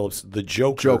Todd Phillips, the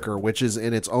Joker. Joker, which is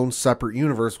in its own separate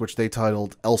universe, which they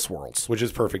titled Elseworlds. Which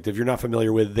is perfect. If you're not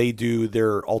familiar with, they do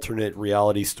their alternate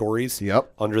reality stories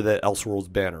under the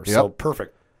Elseworlds banner. So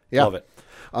perfect. Love it.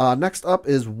 Next up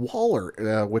is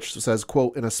Waller, which says,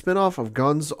 quote, in a spinoff of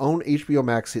Gunn's own HBO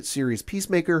Max hit series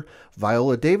Peacemaker,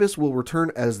 Viola Davis will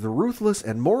return as the ruthless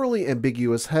and morally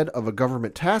ambiguous head of a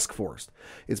government task force.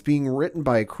 It's being written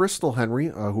by Crystal Henry,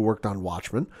 who worked on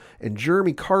Watchmen, and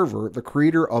Jeremy Carver, the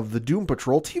creator of the Doom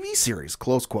Patrol TV series,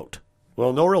 close quote.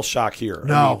 Well, no real shock here.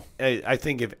 No. I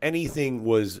think if anything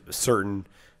was certain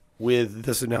with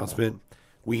this announcement,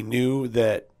 we knew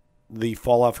that the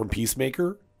fallout from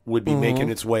Peacemaker would be making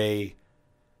its way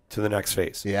to the next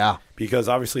phase. Yeah. Because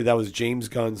obviously that was James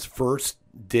Gunn's first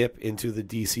dip into the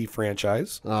DC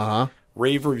franchise. Uh-huh.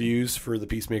 Rave reviews for the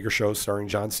Peacemaker show starring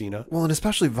John Cena. Well, and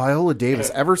especially Viola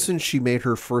Davis, ever since she made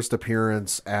her first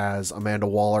appearance as Amanda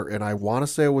Waller, and I want to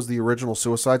say it was the original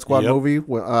Suicide Squad movie,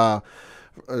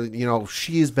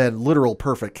 she's been literal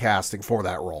perfect casting for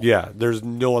that role. Yeah, there's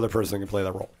no other person that can play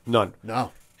that role. None.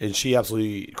 No. And she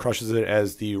absolutely crushes it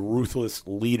as the ruthless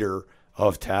leader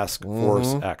of Task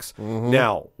Force X.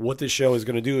 Now, what this show is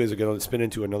going to do is it going to spin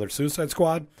into another Suicide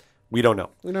Squad? We don't know.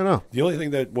 We don't know. The only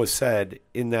thing that was said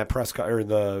in that or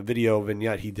the video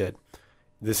vignette he did,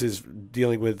 this is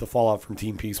dealing with the fallout from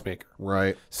Team Peacemaker.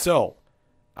 Right. So,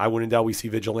 I wouldn't doubt we see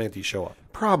Vigilante show up.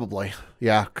 Probably.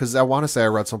 Yeah, because I want to say I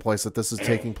read someplace that this is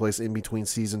taking place in between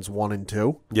seasons 1 and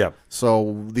 2. Yeah.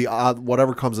 So, the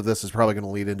whatever comes of this is probably going to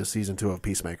lead into season 2 of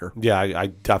Peacemaker. Yeah, I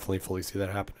definitely fully see that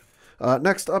happening.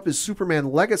 Next up is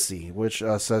Superman Legacy, which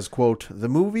says, quote, the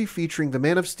movie featuring the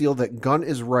Man of Steel that Gunn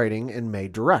is writing and may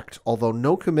direct, although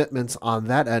no commitments on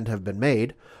that end have been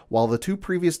made. While the 2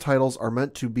 previous titles are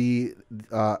meant to be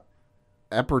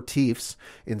aperitifs,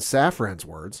 in Safran's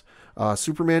words,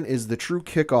 Superman is the true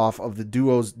kickoff of the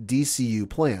duo's DCU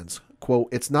plans. Quote,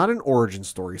 it's not an origin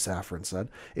story, Safran said.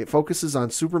 It focuses on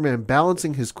Superman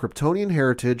balancing his Kryptonian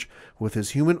heritage with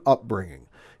his human upbringing.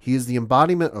 He is the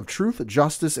embodiment of truth,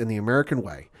 justice, and the American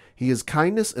way. He is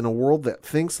kindness in a world that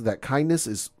thinks that kindness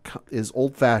is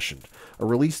old-fashioned. A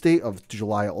release date of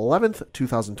July 11th,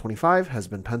 2025 has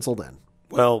been penciled in.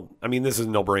 Well, I mean, this is a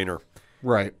no-brainer.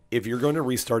 Right. If you're going to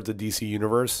restart the DC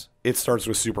universe, it starts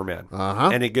with Superman.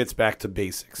 And it gets back to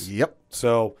basics. Yep.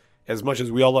 So, as much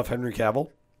as we all love Henry Cavill,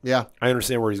 yeah, I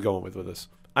understand where he's going with this.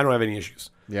 I don't have any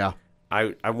issues. Yeah.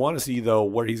 I want to see, though,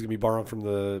 what he's going to be borrowing from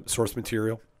the source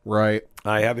material. Right.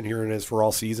 I have been hearing it for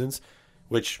all seasons,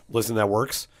 which, listen, that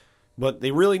works. But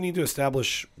they really need to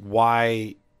establish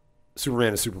why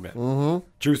Superman is Superman.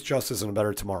 Truth, justice, and a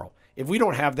better tomorrow. If we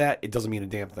don't have that, it doesn't mean a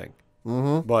damn thing.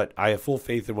 But I have full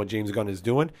faith in what James Gunn is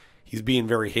doing. He's being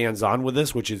very hands-on with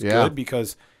this, which is good,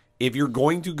 because if you're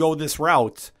going to go this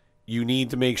route, you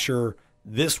need to make sure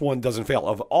this one doesn't fail.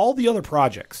 Of all the other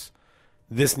projects,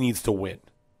 this needs to win.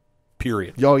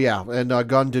 Period. Oh, yeah. And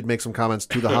Gunn did make some comments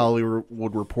to the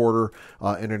Hollywood Reporter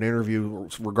in an interview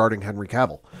regarding Henry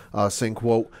Cavill, saying,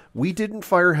 quote, we didn't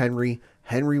fire Henry.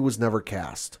 Henry was never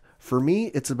cast. For me,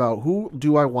 it's about who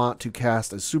do I want to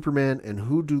cast as Superman and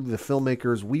who do the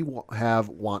filmmakers we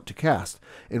want to cast.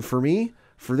 And for me,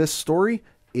 for this story,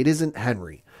 it isn't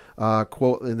Henry.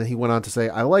 Quote, and then he went on to say,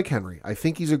 I like Henry. I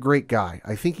think he's a great guy.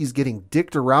 I think he's getting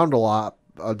dicked around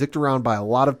by a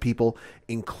lot of people,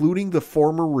 including the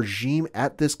former regime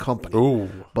at this company. Ooh.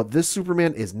 But this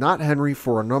Superman is not Henry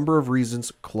for a number of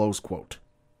reasons, close quote.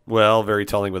 Well, very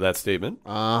telling with that statement.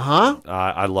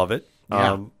 I love it.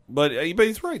 Yeah. But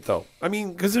he's right, though. I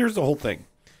mean, because here's the whole thing.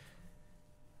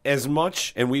 As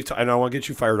much, and I want to get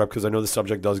you fired up because I know the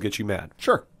subject does get you mad.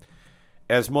 Sure.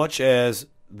 As much as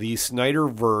the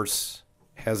Snyderverse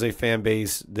has a fan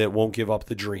base that won't give up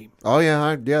the dream. Oh,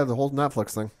 yeah. The whole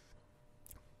Netflix thing.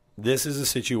 This is a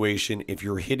situation, if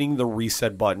you're hitting the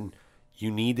reset button,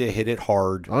 you need to hit it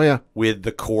hard with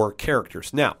the core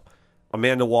characters. Now,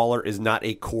 Amanda Waller is not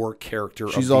a core character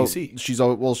of DC. She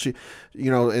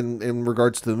in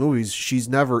regards to the movies, she's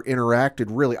never interacted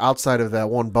really outside of that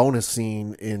one bonus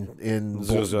scene in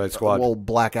Suicide Squad. Well,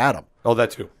 Black Adam. Oh,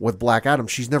 that too. With Black Adam,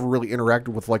 she's never really interacted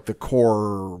with like the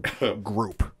core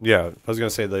group. Yeah, I was gonna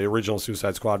say the original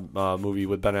Suicide Squad movie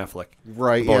with Ben Affleck.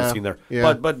 Right. Bonus scene there.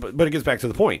 Yeah. But it gets back to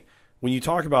the point. When you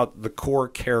talk about the core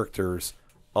characters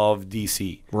of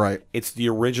DC, right? It's the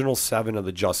original 7 of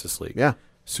the Justice League. Yeah.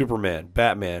 Superman,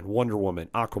 Batman, Wonder Woman,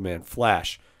 Aquaman,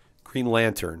 Flash, Green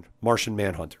Lantern, Martian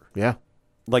Manhunter. Yeah.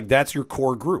 Like, that's your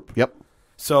core group. Yep.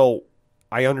 So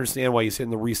I understand why he's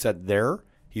hitting the reset there.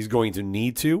 He's going to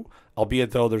need to,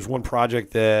 albeit, though, there's one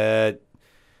project that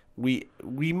we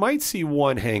might see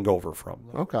one hangover from.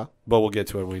 Okay. But we'll get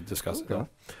to it when we discuss it. Though.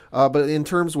 But in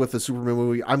terms with the Superman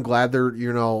movie, I'm glad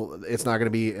it's not going to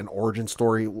be an origin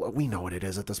story. We know what it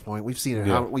is at this point. We've seen it.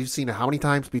 Yeah. We've seen it how many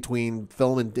times between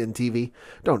film and TV?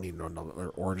 Don't need another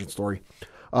origin story.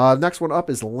 Next one up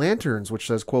is Lanterns, which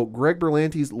says, quote, Greg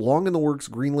Berlanti's long-in-the-works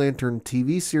Green Lantern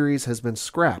TV series has been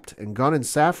scrapped, and Gunn and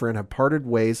Safran have parted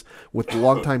ways with the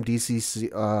longtime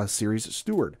DC series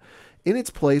steward. In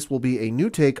its place will be a new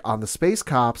take on the space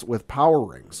cops with power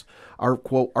rings. Our,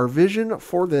 quote, our vision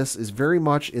for this is very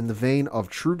much in the vein of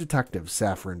True Detective,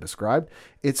 Safran described.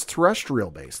 It's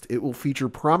terrestrial-based. It will feature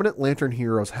prominent Lantern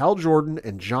heroes Hal Jordan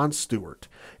and Jon Stewart,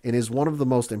 and is one of the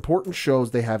most important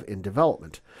shows they have in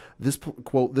development. This,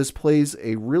 quote, this plays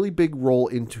a really big role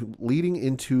into leading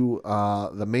into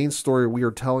the main story we are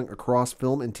telling across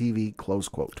film and TV, close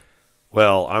quote.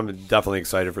 Well, I'm definitely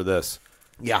excited for this.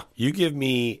 Yeah. You give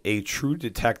me a True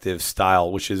Detective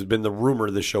style, which has been the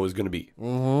rumor this show is going to be,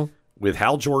 with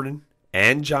Hal Jordan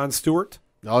and Jon Stewart.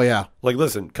 Oh, yeah. Like,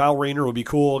 listen, Kyle Rayner would be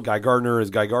cool. Guy Gardner is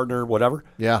Guy Gardner, whatever.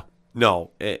 Yeah. No,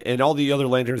 and all the other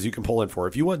Lanterns you can pull in for.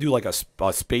 If you want to do like a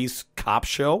space cop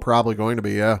show Probably going to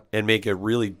be, yeah. and make it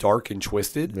really dark and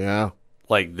twisted, Yeah.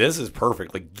 like, this is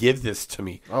perfect. Like, give this to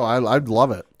me. Oh, I'd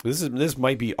love it. This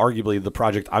might be arguably the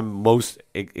project I'm most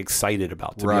excited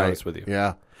about, to be honest with you.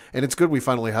 Yeah. And it's good we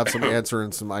finally have some answer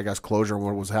and some, I guess, closure on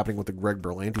what was happening with the Greg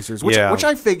Berlanti series, which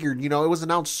I figured, it was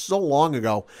announced so long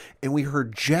ago, and we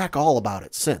heard jack all about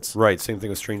it since. Right, same thing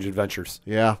with Strange Adventures.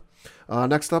 Yeah.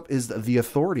 Next up is The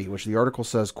Authority, which the article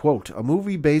says, quote, a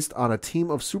movie based on a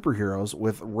team of superheroes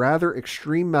with rather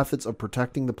extreme methods of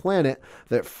protecting the planet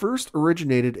that first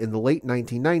originated in the late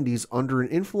 1990s under an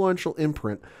influential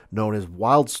imprint known as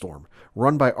Wildstorm,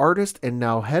 run by artist and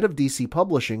now head of DC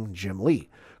Publishing, Jim Lee.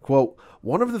 Quote,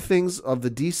 one of the things of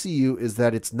the DCU is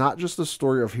that it's not just a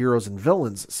story of heroes and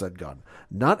villains, said Gunn.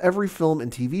 Not every film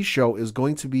and TV show is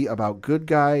going to be about good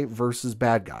guy versus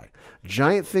bad guy.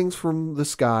 Giant things from the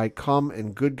sky come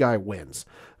and good guy wins.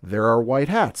 There are white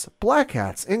hats, black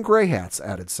hats, and gray hats,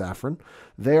 added Safran.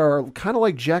 They are kind of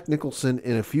like Jack Nicholson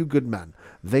in A Few Good Men.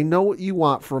 They know what you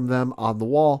want from them on the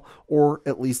wall, or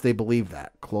at least they believe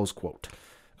that, close quote.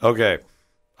 Okay,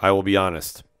 I will be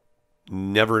honest.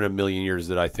 Never in a million years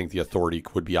did I think The Authority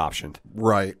would be optioned.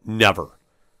 Right. Never.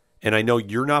 And I know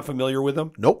you're not familiar with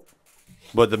them. Nope.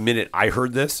 But the minute I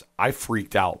heard this, I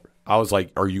freaked out. I was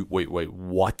like, wait,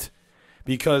 what?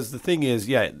 Because the thing is,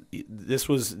 this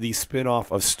was the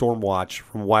spinoff of Stormwatch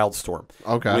from Wildstorm.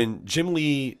 Okay. When Jim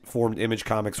Lee formed Image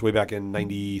Comics way back in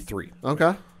 93.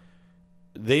 Okay.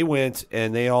 They went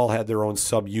and they all had their own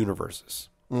sub-universes.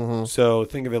 Mm-hmm. So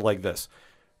think of it like this.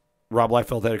 Rob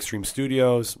Liefeld had Extreme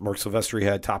Studios. Mark Silvestri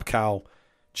had Top Cow.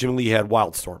 Jim Lee had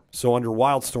Wildstorm. So under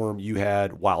Wildstorm, you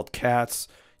had Wildcats.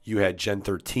 You had Gen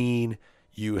 13.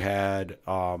 You had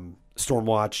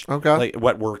Stormwatch. Okay. Like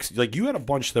Wetworks. Like, you had a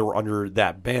bunch that were under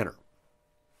that banner.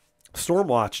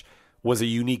 Stormwatch was a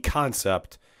unique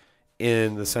concept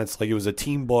in the sense, like, it was a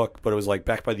team book, but it was like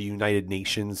backed by the United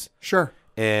Nations. Sure.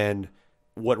 And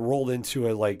what rolled into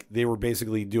it, like, they were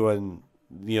basically doing,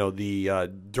 the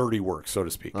dirty work, so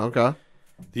to speak. Okay.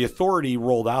 The Authority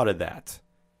rolled out of that,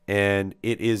 and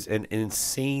it is an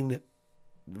insane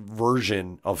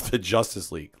version of the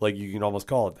Justice League. Like, you can almost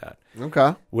call it that.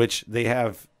 Okay. Which they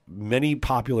have many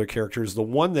popular characters. The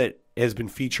one that has been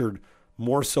featured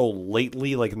more so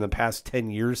lately, like in the past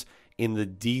 10 years, in the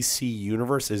DC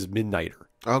universe is Midnighter.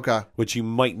 Okay. Which you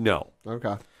might know.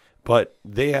 Okay. But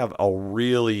they have a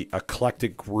really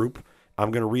eclectic group. I'm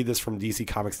going to read this from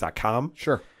DCComics.com.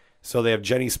 Sure. So they have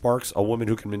Jenny Sparks, a woman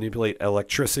who can manipulate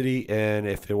electricity, and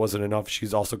if it wasn't enough,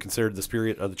 she's also considered the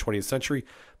spirit of the 20th century.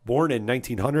 Born in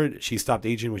 1900, she stopped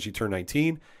aging when she turned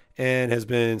 19 and has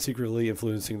been secretly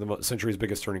influencing the century's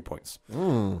biggest turning points.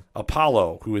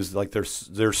 Apollo, who is like their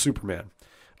Superman.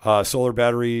 Solar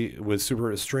battery with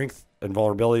super strength and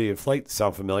vulnerability in flight.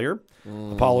 Sound familiar?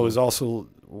 Apollo is also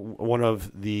one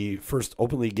of the first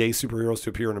openly gay superheroes to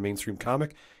appear in a mainstream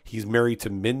comic. He's married to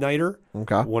Midnighter,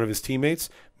 one of his teammates.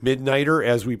 Midnighter,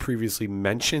 as we previously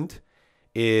mentioned,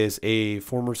 is a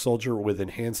former soldier with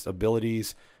enhanced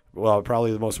abilities. Well,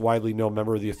 probably the most widely known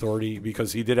member of the Authority,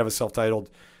 because he did have a self-titled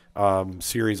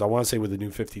series, I want to say, with the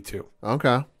New 52.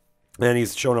 Okay. And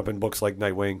he's shown up in books like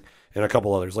Nightwing and a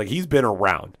couple others. Like, he's been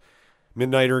around.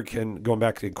 Midnighter can go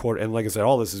back and quote, and like I said,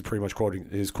 all this is pretty much quoting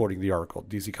the article,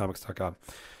 DCComics.com.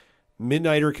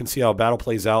 Midnighter can see how a battle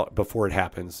plays out before it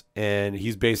happens. And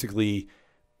he's basically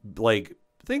like,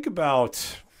 think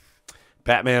about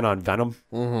Batman on Venom,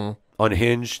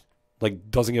 unhinged,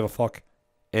 like doesn't give a fuck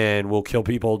and will kill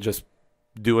people just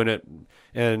doing it.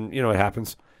 And, you know, it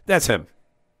happens. That's him.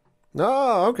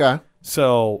 Oh, okay.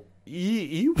 So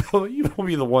you will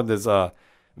be the one that's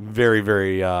very,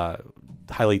 very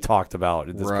highly talked about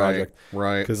in this project.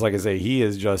 Right. Because, like I say,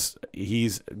 he's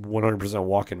 100%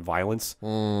 walking violence.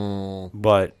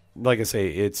 But, like I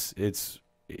say,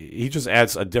 he just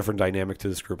adds a different dynamic to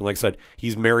this group. And like I said,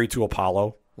 he's married to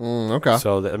Apollo. Okay.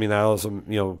 So, that also,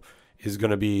 you know, is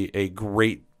going to be a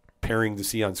great pairing to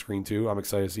see on screen, too. I'm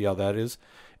excited to see how that is.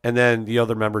 And then the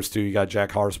other members, too, you got Jack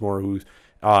Harsmore, who's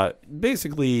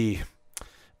basically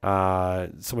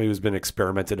somebody who's been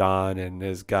experimented on and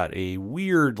has got a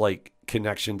weird, like,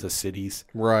 connection to cities.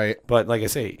 Right. But like I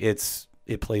say,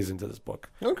 it plays into this book.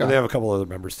 Okay. And they have a couple other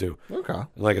members, too. Okay. And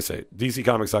like I say,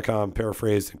 DCComics.com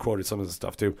paraphrased and quoted some of the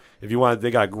stuff, too. If you want,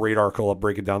 they got a great article of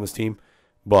breaking down this team.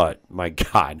 But, my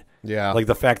God. Yeah. Like,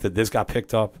 the fact that this got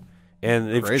picked up.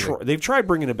 And they've tried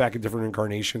bringing it back in different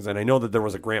incarnations. And I know that there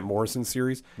was a Grant Morrison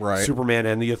series. Right. Superman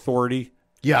and the Authority.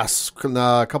 Yes.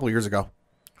 A couple of years ago.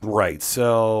 Right.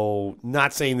 So,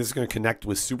 not saying this is going to connect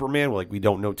with Superman. Like, we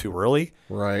don't know too early.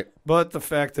 Right. But the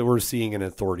fact that we're seeing an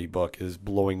Authority book is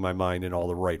blowing my mind in all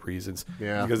the right reasons.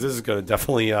 Yeah. Because this is going to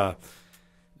definitely,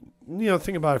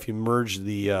 think about if you merge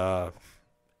the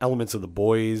elements of the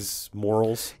boys'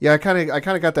 morals. Yeah, I kind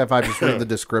of got that vibe just reading the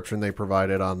description they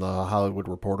provided on the Hollywood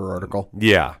Reporter article.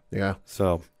 Yeah. Yeah.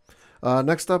 So,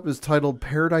 next up is titled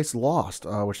Paradise Lost,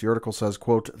 which the article says,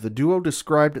 quote, the duo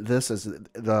described this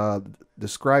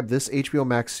HBO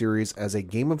Max series as a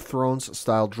Game of Thrones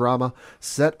style drama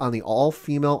set on the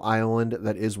all-female island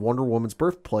that is Wonder Woman's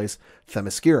birthplace,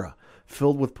 Themyscira,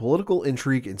 filled with political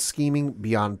intrigue and scheming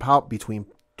between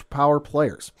power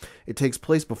players. It takes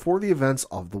place before the events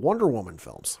of the Wonder Woman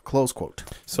films, close quote.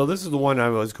 So this is the one I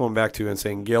was going back to and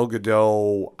saying Gal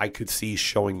Gadot I could see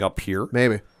showing up here.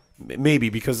 Maybe,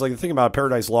 because like the thing about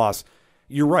Paradise Lost,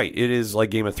 you're right. It is like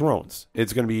Game of Thrones.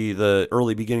 It's going to be the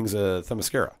early beginnings of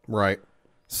Themyscira. Right.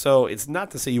 So it's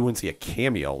not to say you wouldn't see a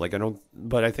cameo.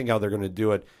 But I think how they're going to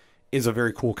do it is a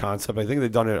very cool concept. I think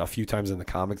they've done it a few times in the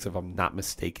comics, if I'm not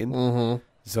mistaken. Mm-hmm.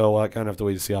 So I kind of have to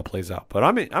wait to see how it plays out. But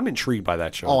I'm intrigued by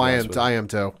that show. Oh, I am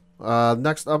too.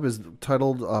 Next up is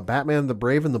titled Batman the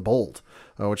Brave and the Bold,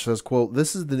 which says, quote,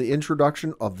 this is the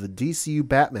introduction of the DCU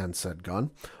Batman, said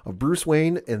Gunn, of Bruce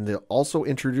Wayne, and it also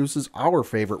introduces our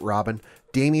favorite Robin,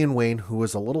 Damian Wayne, who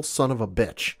is a little son of a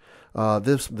bitch.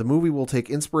 The movie will take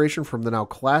inspiration from the now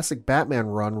classic Batman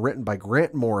run written by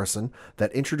Grant Morrison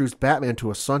that introduced Batman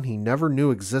to a son he never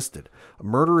knew existed, a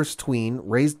murderous tween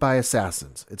raised by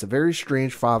assassins. It's a very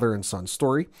strange father and son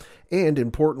story, and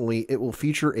importantly, it will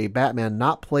feature a Batman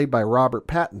not played by Robert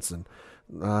Pattinson.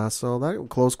 So that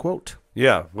close quote.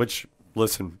 Yeah, which,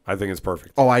 listen, I think it's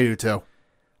perfect. Oh, I do too.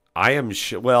 I am,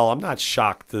 I'm not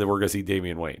shocked that we're going to see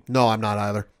Damian Wayne. No, I'm not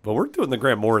either. But we're doing the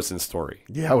Grant Morrison story.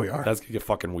 Yeah, we are. That's going to get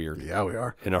fucking weird. Yeah, we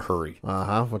are. In a hurry.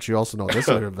 But you also know this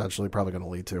is eventually probably going to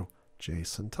lead to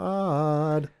Jason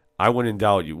Todd. I wouldn't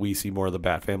doubt we see more of the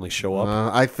Bat family show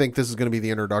up. I think this is going to be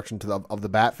the introduction to of the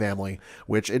Bat family,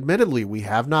 which admittedly we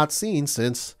have not seen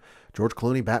since George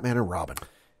Clooney, Batman, and Robin.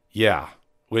 Yeah,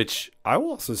 which I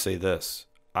will also say this.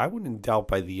 I wouldn't doubt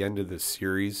by the end of this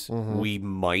series, we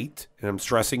might, and I'm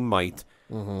stressing might,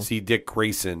 see Dick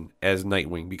Grayson as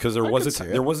Nightwing. Because there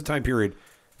was a time period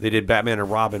they did Batman and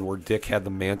Robin where Dick had the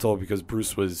mantle because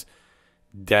Bruce was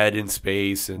dead in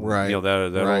space and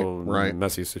that whole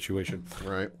messy situation.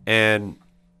 Right. And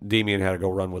Damian had to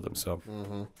go run with him. So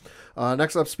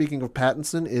next up, speaking of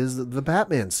Pattinson, is the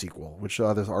Batman sequel, which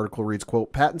this article reads,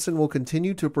 quote, Pattinson will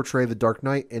continue to portray the Dark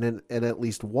Knight in at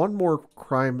least one more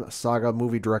crime saga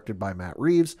movie directed by Matt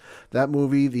Reeves. That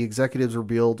movie, the executives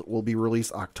revealed, will be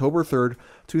released October 3rd,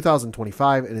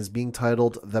 2025, and is being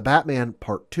titled The Batman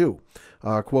Part 2.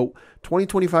 Quote,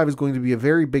 2025 is going to be a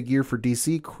very big year for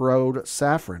DC, crowed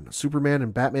Safran. Superman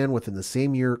and Batman within the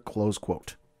same year, close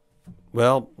quote.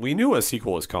 Well, we knew a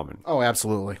sequel was coming. Oh,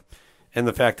 absolutely. And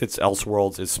the fact it's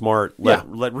Elseworlds is smart.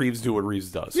 Let Reeves do what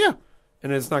Reeves does. Yeah.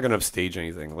 And it's not going to upstage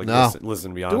anything. Like, no.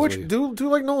 Listen, to be honest with you. Do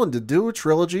like Nolan did. Do a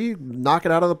trilogy, knock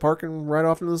it out of the park, and ride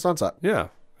off into the sunset. Yeah.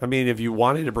 I mean, if you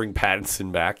wanted to bring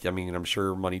Pattinson back, I mean, I'm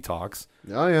sure money talks.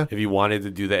 Oh yeah. If you wanted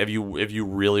to do that, if you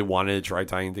really wanted to try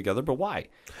tying together, but why?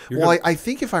 I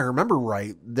think if I remember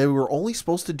right, they were only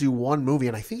supposed to do one movie,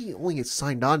 and I think he only gets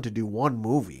signed on to do one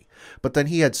movie. But then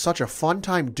he had such a fun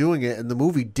time doing it, and the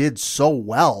movie did so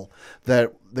well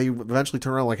that they eventually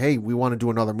turned around like, hey, we want to do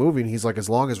another movie. And he's like, as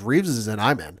long as Reeves is in,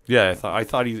 I'm in. Yeah, I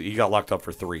thought he got locked up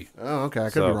for 3. Oh, okay. I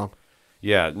could be wrong.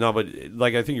 Yeah, no, but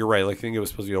like I think you're right. Like, I think it was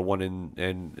supposed to go 1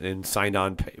 and signed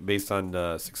on based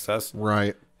on success.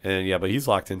 Right. And yeah, but he's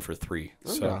locked in for 3.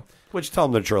 Okay. So, which tell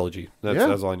him the trilogy.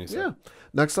 That's all I need to say. Yeah.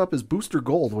 Next up is Booster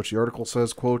Gold, which the article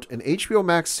says, quote, an HBO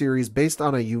Max series based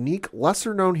on a unique,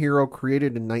 lesser-known hero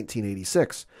created in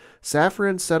 1986.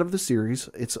 Safran said of the series,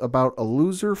 it's about a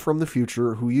loser from the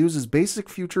future who uses basic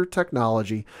future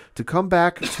technology to come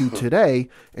back to today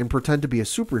and pretend to be a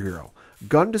superhero.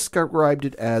 Gunn described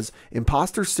it as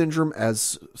imposter syndrome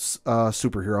as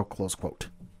superhero, close quote.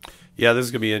 Yeah, this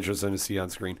is going to be interesting to see on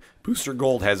screen. Booster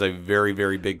Gold has a very,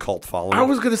 very big cult following. I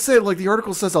was going to say, like, the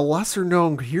article says a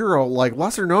lesser-known hero, like,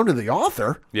 lesser-known to the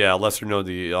author. Yeah, lesser known to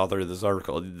the author of this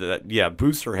article. Yeah,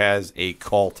 Booster has a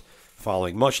cult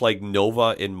following, much like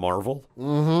Nova in Marvel.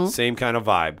 Mm-hmm. Same kind of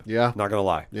vibe. Yeah. Not going to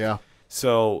lie. Yeah.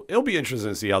 So it'll be interesting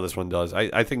to see how this one does.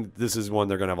 I think this is one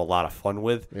they're going to have a lot of fun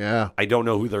with. Yeah. I don't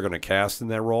know who they're going to cast in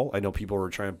that role. I know people were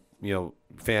trying to,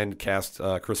 fan cast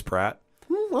Chris Pratt.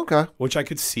 Okay. Which I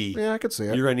could see. Yeah, I could see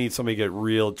it. You're going to need somebody to get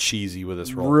real cheesy with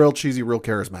this role. Real cheesy, real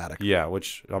charismatic. Yeah,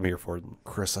 which I'm here for.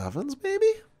 Chris Evans, maybe?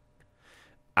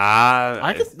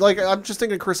 I could, I'm just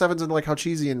thinking of Chris Evans and, like, how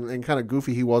cheesy and kind of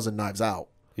goofy he was in Knives Out.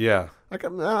 Yeah.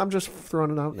 I'm just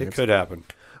throwing it out. It could happen.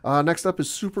 Next up is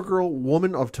Supergirl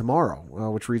Woman of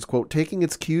Tomorrow, which reads, quote, taking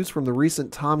its cues from the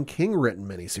recent Tom King written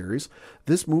miniseries,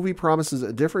 this movie promises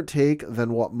a different take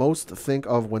than what most think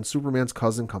of when Superman's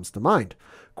cousin comes to mind.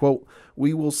 Quote,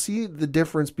 we will see the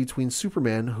difference between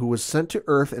Superman, who was sent to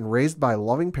Earth and raised by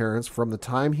loving parents from the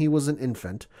time he was an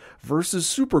infant, versus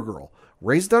Supergirl,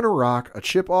 raised on a rock, a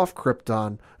chip off of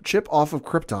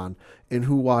Krypton, and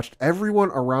who watched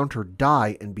everyone around her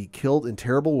die and be killed in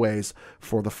terrible ways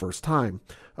for the first time,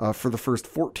 for the first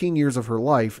 14 years of her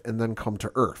life, and then come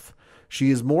to Earth. She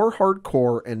is more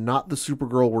hardcore and not the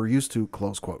Supergirl we're used to,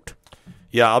 close quote.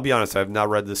 Yeah, I'll be honest. I've not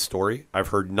read this story. I've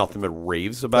heard nothing but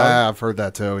raves about it. I've heard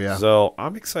that too, yeah. So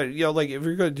I'm excited. Like, if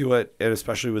you're going to do it, and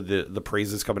especially with the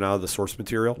praises coming out of the source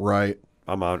material, right?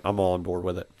 I'm all on board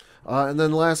with it. And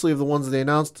then lastly, of the ones that they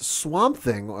announced, Swamp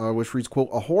Thing, which reads, quote,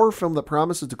 a horror film that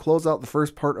promises to close out the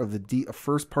first part of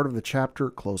the chapter,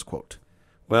 close quote.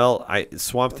 Well,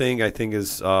 Swamp Thing, I think,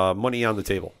 is money on the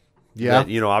table. Yeah.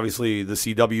 That, obviously the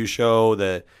CW show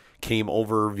that came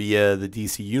over via the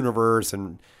DC universe,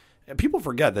 and people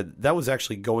forget that was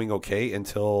actually going okay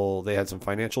until they had some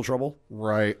financial trouble.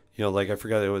 Right. I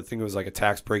forgot, I think it was like a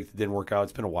tax break that didn't work out.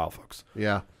 It's been a while, folks.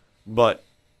 Yeah. But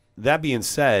that being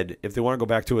said, if they want to go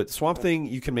back to it, Swamp Thing,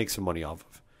 you can make some money off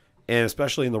of. And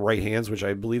especially in the right hands, which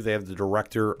I believe they have the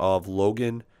director of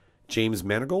Logan, James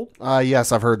Mangold.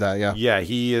 Yes, I've heard that, yeah. Yeah,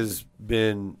 he has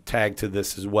been tagged to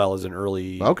this as well as an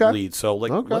early lead. So,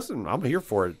 listen, I'm here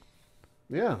for it.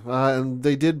 Yeah, and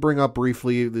they did bring up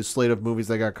briefly the slate of movies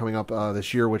they got coming up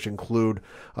this year, which include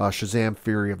Shazam!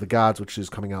 Fury of the Gods, which is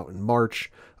coming out in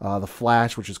March, The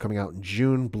Flash, which is coming out in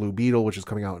June, Blue Beetle, which is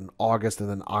coming out in August, and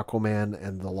then Aquaman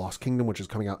and The Lost Kingdom, which is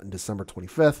coming out in December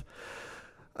 25th.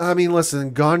 I mean,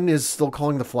 listen, Gunn is still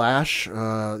calling The Flash,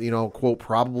 quote,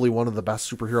 probably one of the best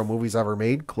superhero movies ever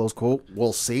made, close quote.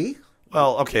 We'll see.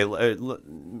 Well, okay, let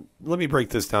me break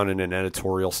this down in an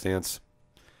editorial stance.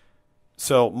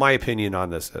 So my opinion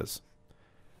on this is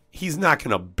he's not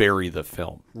going to bury the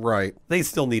film. Right. They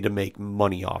still need to make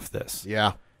money off this.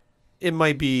 Yeah. It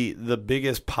might be the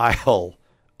biggest pile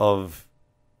of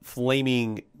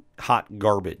flaming hot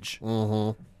garbage.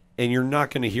 Mm-hmm. And you're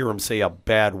not going to hear him say a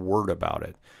bad word about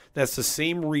it. That's the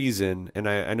same reason, and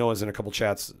I know I was in a couple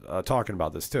chats talking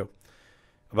about this too,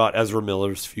 about Ezra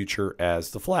Miller's future as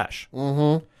the Flash.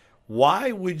 Mm-hmm.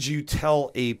 Why would you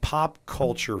tell a pop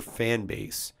culture fan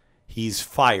base he's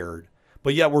fired,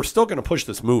 but yet we're still going to push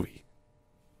this movie?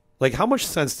 Like, how much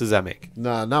sense does that make?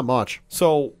 Nah, not much.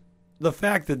 So the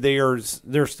fact that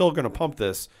they're still going to pump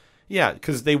this, yeah,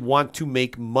 because they want to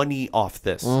make money off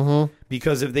this. Mm-hmm.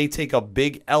 Because if they take a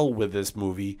big L with this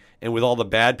movie and with all the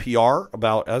bad PR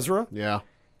about Ezra, yeah,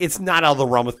 it's not out of the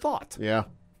realm of thought. Yeah.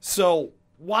 So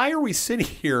why are we sitting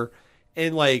here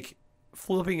and like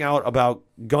flipping out about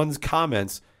Gunn's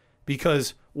comments?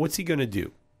 Because what's he going to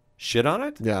do? Shit on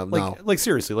it? Yeah, no. Like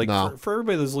seriously, like no. for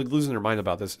everybody that's like losing their mind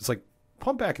about this, it's like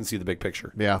pump back and see the big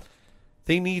picture. Yeah.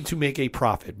 They need to make a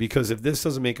profit, because if this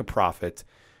doesn't make a profit,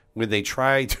 when they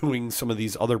try doing some of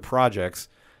these other projects,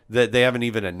 that they haven't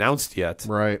even announced yet.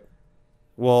 Right.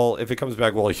 Well, if it comes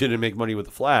back, well, you didn't make money with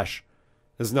the Flash,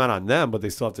 it's not on them, but they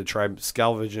still have to try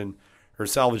salvaging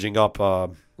up,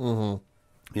 you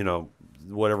know,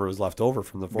 whatever was left over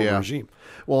from the former regime.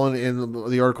 Well,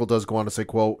 and the article does go on to say,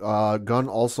 quote, Gunn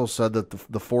also said that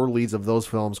the 4 leads of those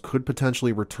films could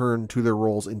potentially return to their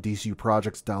roles in DCU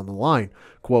projects down the line.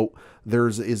 Quote, there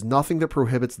is nothing that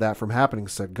prohibits that from happening,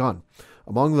 said Gunn.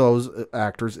 Among those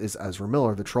actors is Ezra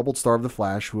Miller, the troubled star of The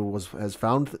Flash, who has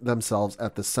found themselves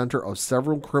at the center of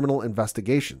several criminal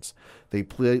investigations. They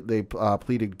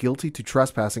pleaded guilty to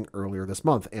trespassing earlier this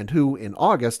month, and who, in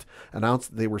August,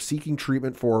 announced they were seeking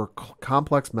treatment for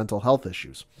complex mental health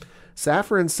issues.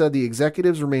 Safran said the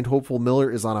executives remained hopeful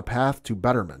Miller is on a path to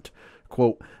betterment.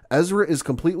 Quote, Ezra is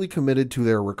completely committed to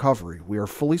their recovery. We are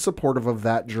fully supportive of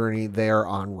that journey they are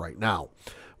on right now.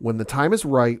 When the time is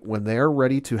right, when they are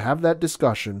ready to have that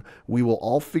discussion, we will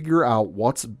all figure out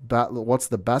what's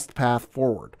the best path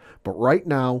forward. But right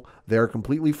now, they are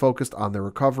completely focused on their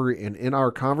recovery, and in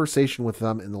our conversation with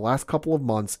them in the last couple of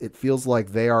months, it feels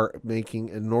like they are making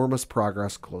enormous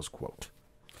progress, close quote.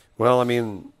 Well, I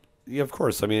mean, yeah, of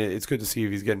course. I mean, it's good to see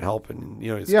if he's getting help and,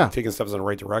 you know, he's taking steps in the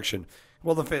right direction.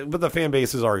 Well, but the fan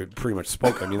bases are pretty much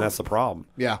spoken. I mean, that's the problem.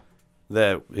 Yeah.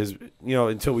 That is, you know,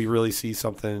 until we really see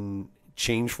something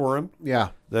change for him. Yeah.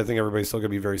 I think everybody's still going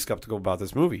to be very skeptical about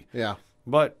this movie. Yeah.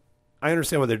 But I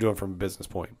understand what they're doing from a business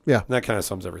point. Yeah. And that kind of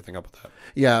sums everything up with that.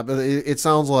 Yeah, but it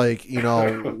sounds like, you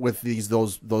know, with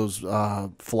those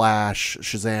Flash,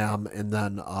 Shazam, and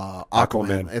then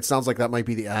Aquaman, it sounds like that might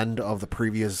be the end of the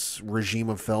previous regime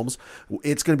of films.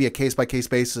 It's going to be a case-by-case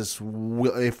basis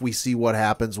if we see what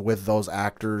happens with those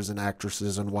actors and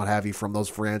actresses and what have you from those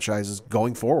franchises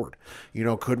going forward. You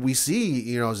know, could we see,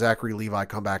 you know, Zachary Levi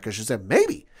come back as Shazam?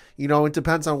 Maybe. You know, it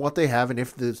depends on what they have and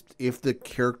if the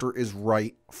character is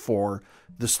right for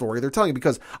the story they're telling.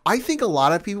 Because I think a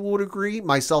lot of people would agree,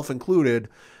 myself included,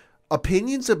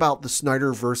 opinions about the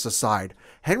Snyderverse aside,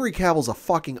 Henry Cavill's a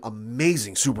fucking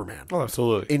amazing Superman. Oh,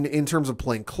 absolutely. In terms of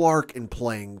playing Clark and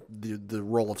playing the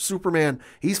role of Superman,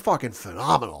 he's fucking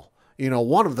phenomenal. You know,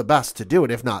 one of the best to do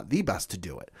it, if not the best to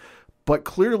do it. But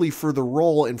clearly for the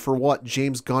role and for what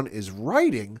James Gunn is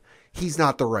writing, he's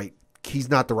not the right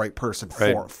person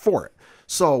for it.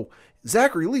 So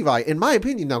Zachary Levi, in my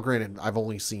opinion, now granted, I've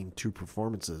only seen 2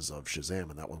 performances of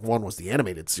Shazam, and one was the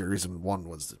animated series and one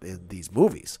was in these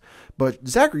movies. But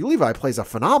Zachary Levi plays a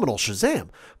phenomenal Shazam.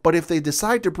 But if they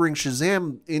decide to bring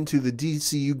Shazam into the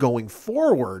DCU going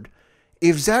forward,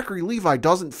 if Zachary Levi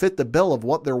doesn't fit the bill of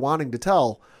what they're wanting to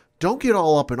tell, don't get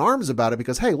all up in arms about it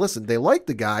because, hey, listen, they like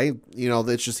the guy. You know,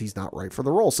 it's just he's not right for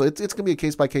the role. So it's going to be a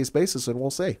case-by-case basis, and we'll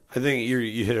see. I think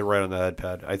you hit it right on the head,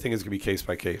 Pat. I think it's going to be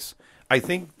case-by-case. I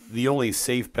think the only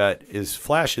safe bet is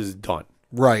Flash is done.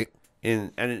 Right.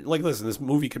 And like, listen, this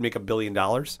movie could make $1 billion.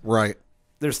 Right.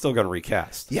 They're still going to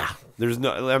recast. Yeah. There's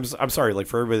no. I'm sorry. Like,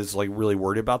 for everybody that's like really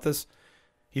worried about this,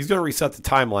 he's going to reset the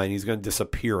timeline. He's going to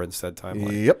disappear instead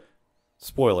timeline. Yep.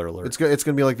 Spoiler alert. It's going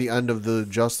to be like the end of the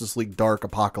Justice League Dark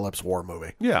Apocalypse War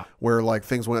movie. Yeah. Where like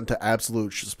things went to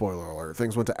absolute spoiler alert.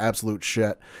 Things went to absolute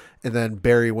shit, and then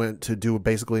Barry went to do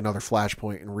basically another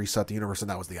Flashpoint and reset the universe, and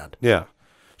that was the end. Yeah.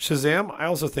 Shazam, I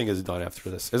also think is done after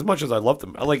this. As much as I loved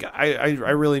them, like I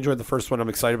really enjoyed the first one. I'm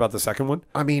excited about the second one.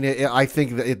 I mean, I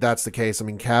think that's the case. I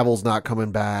mean, Cavill's not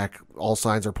coming back. All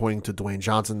signs are pointing to Dwayne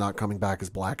Johnson not coming back as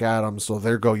Black Adam. So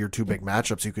there go your 2 big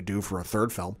matchups you could do for a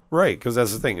third film. Right, because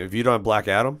that's the thing. If you don't have Black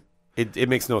Adam, it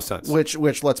makes no sense. Which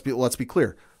let's be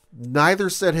clear. Neither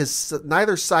side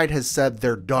has said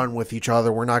they're done with each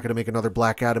other. We're not going to make another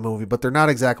Black Adam movie, but they're not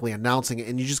exactly announcing it,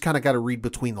 and you just kind of got to read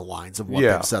between the lines of what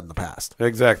they've said in the past.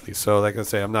 Exactly. So, like I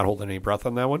say, I'm not holding any breath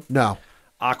on that one. No.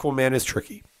 Aquaman is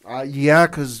tricky. Yeah,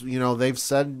 because you know they've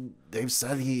said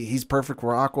he's perfect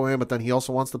for Aquaman, but then he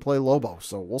also wants to play Lobo.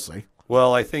 So we'll see.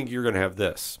 Well, I think you're going to have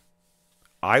this.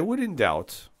 I wouldn't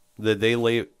doubt that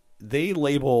they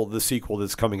label the sequel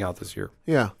that's coming out this year.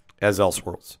 Yeah. As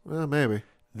Elseworlds. Maybe.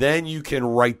 Then you can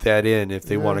write that in if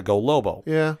they want to go Lobo.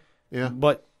 Yeah, yeah.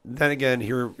 But then again,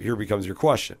 here becomes your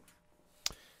question.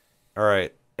 All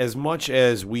right, as much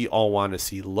as we all want to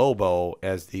see Lobo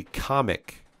as the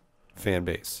comic fan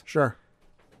base, sure.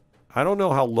 I don't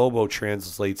know how Lobo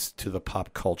translates to the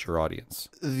pop culture audience.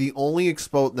 The only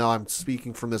now I'm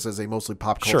speaking from this as a mostly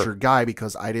pop culture guy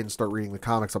because I didn't start reading the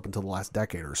comics up until the last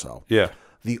decade or so. Yeah.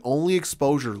 The only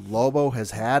exposure Lobo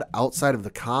has had outside of the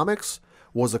comics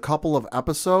was a couple of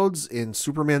episodes in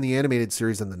Superman the Animated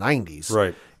Series in the 90s.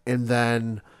 Right. And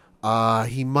then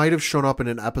he might have shown up in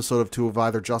an episode of 2 of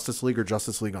either Justice League or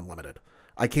Justice League Unlimited.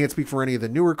 I can't speak for any of the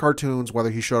newer cartoons,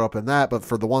 whether he showed up in that, but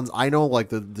for the ones I know, like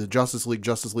the Justice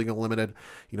League Unlimited,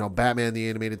 Batman the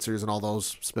Animated Series and all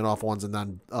those spin-off ones, and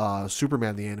then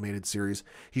Superman the Animated Series,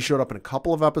 he showed up in a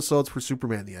couple of episodes for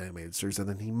Superman the Animated Series, and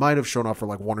then he might have shown up for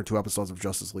like 1 or 2 episodes of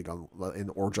Justice League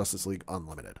or Justice League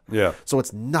Unlimited. Yeah. So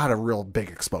it's not a real big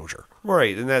exposure.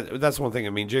 Right, and that's one thing.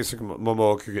 I mean, Jason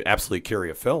Momoa could absolutely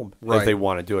carry a film if Right. they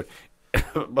want to do it.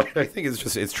 But I think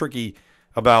it's tricky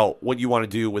about what you want to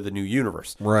do with the new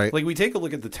universe. Right. Like, we take a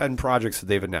look at the 10 projects that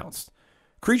they've announced.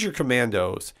 Creature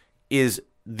Commandos is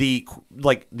the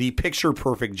picture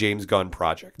perfect James Gunn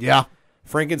project. Yeah.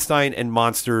 Frankenstein and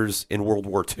monsters in World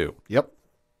War II. Yep.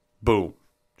 Boom.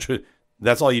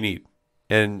 That's all you need.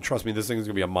 And trust me, this thing is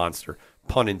going to be a monster.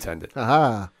 Pun intended.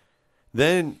 Aha.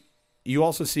 Then you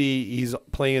also see he's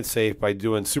playing it safe by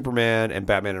doing Superman and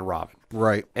Batman and Robin.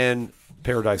 Right. And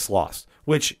Paradise Lost,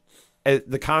 which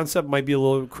the concept might be a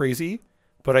little crazy,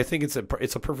 but I think it's a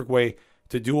perfect way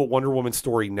to do a Wonder Woman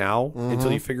story now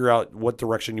until you figure out what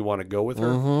direction you want to go with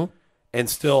her and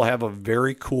still have a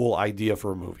very cool idea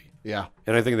for a movie. Yeah.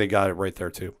 And I think they got it right there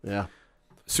too. Yeah.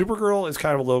 Supergirl is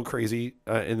kind of a little crazy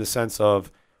in the sense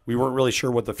of we weren't really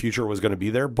sure what the future was going to be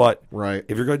there, but Right.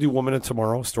 if you're going to do Woman of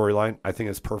Tomorrow storyline, I think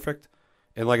it's perfect.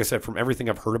 And like I said, from everything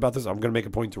I've heard about this, I'm going to make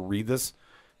a point to read this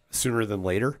sooner than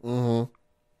later.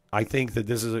 I think that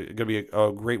this is going to be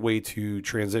a great way to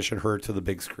transition her to the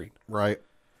big screen. Right.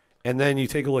 And then you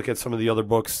take a look at some of the other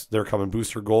books. They're coming.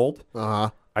 Booster Gold.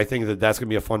 Uh-huh. I think that that's going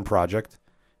to be a fun project.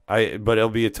 But it'll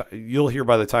be you'll hear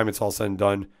by the time it's all said and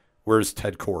done, where's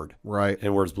Ted Cord? Right.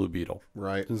 And where's Blue Beetle?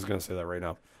 Right. I'm just going to say that right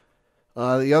now.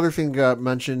 The other thing got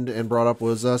mentioned and brought up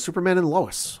was Superman and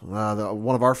Lois,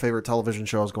 one of our favorite television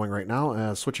shows going right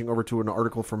now. Switching over to an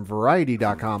article from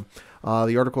Variety.com.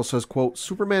 The article says, quote,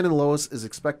 Superman and Lois is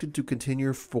expected to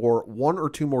continue for 1 or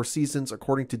 2 more seasons,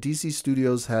 according to DC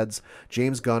Studios heads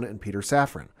James Gunn and Peter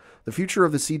Safran. The future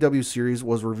of the CW series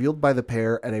was revealed by the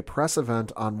pair at a press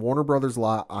event on Warner Brothers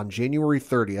lot on January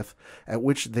 30th, at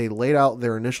which they laid out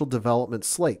their initial development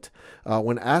slate.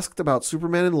 When asked about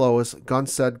Superman and Lois, Gunn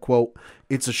said, quote,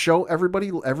 it's a show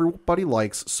everybody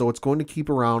likes, so it's going to keep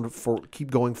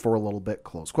going for a little bit,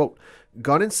 close quote.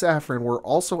 Gunn and Safran were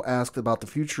also asked about the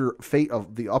future fate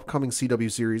of the upcoming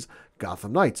CW series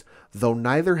Gotham Knights, though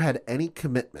neither had any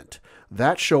commitment.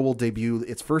 That show will debut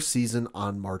its first season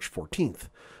on March 14th.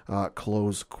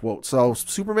 Close quote. So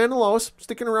Superman and Lois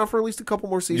sticking around for at least a couple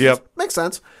more seasons. Yep. Makes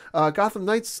sense. Gotham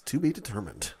Knights to be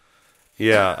determined.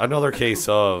 Yeah, another case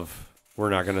of we're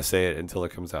not going to say it until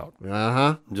it comes out.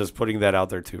 Uh-huh. I'm just putting that out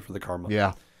there, too, for the karma.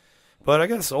 Yeah. But I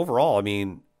guess overall, I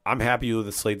mean, I'm happy with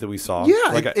the slate that we saw.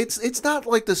 Yeah, it's not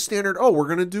like the standard, we're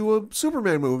going to do a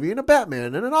Superman movie and a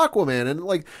Batman and an Aquaman. And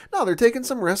no, they're taking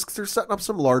some risks. They're setting up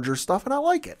some larger stuff, and I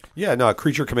like it. Yeah, no,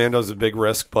 Creature Commandos is a big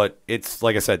risk, but it's,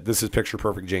 like I said, this is picture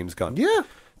perfect James Gunn. Yeah.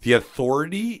 The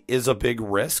Authority is a big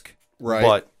risk. Right.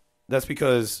 But that's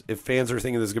because if fans are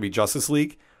thinking this is going to be Justice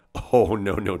League, oh,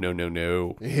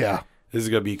 no. Yeah. This is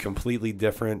going to be completely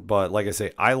different. But like I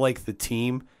say, I like the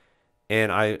team. And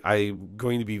I'm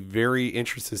going to be very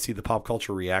interested to see the pop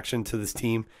culture reaction to this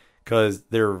team because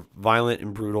they're violent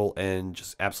and brutal and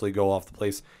just absolutely go off the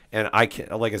place. And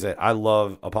like I said, I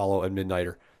love Apollo and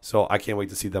Midnighter, so I can't wait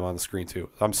to see them on the screen too.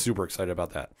 I'm super excited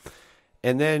about that.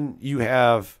 And then you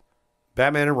have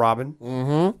Batman and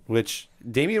Robin, which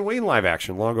Damian Wayne live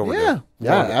action, long overdue.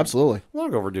 Yeah, absolutely.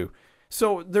 Long overdue.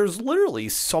 So there's literally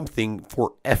something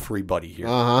for everybody here.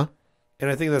 Uh-huh. And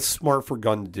I think that's smart for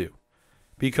Gunn to do.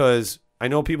 Because I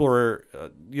know people are,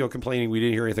 complaining we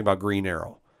didn't hear anything about Green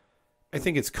Arrow. I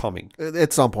think it's coming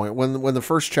At some point, when the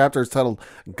first chapter is titled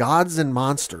 "Gods and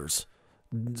Monsters,"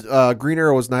 Green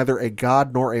Arrow is neither a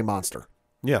god nor a monster.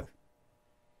 Yeah,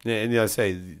 and I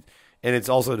say, and it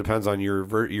also depends on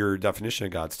your definition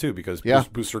of gods too. Because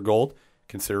Booster Gold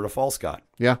considered a false god.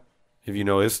 Yeah, if you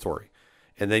know his story,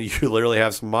 and then you literally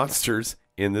have some monsters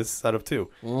in this setup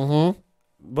too. Mm-hmm.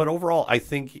 But overall, I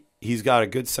think he's got a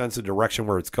good sense of direction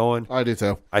where it's going. I do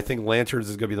too. I think Lanterns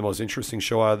is going to be the most interesting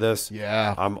show out of this.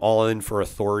 Yeah. I'm all in for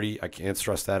Authority. I can't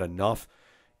stress that enough.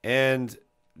 And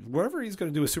whatever he's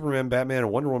going to do with Superman, Batman,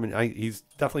 and Wonder Woman, he's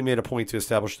definitely made a point to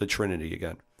establish the Trinity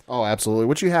again. Oh, absolutely.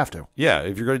 Which you have to. Yeah,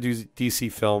 if you're going to do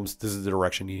DC films, this is the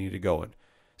direction you need to go in.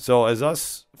 So as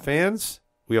us fans,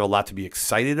 we have a lot to be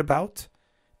excited about,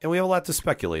 and we have a lot to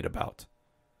speculate about.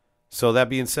 So that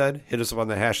being said, hit us up on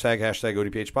the hashtag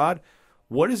ODPHpod.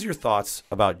 What is your thoughts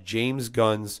about James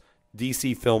Gunn's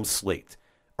DC film slate?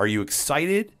 Are you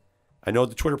excited? I know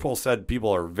the Twitter poll said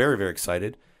people are very, very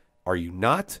excited. Are you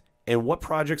not? And what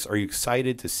projects are you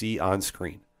excited to see on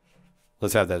screen?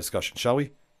 Let's have that discussion, shall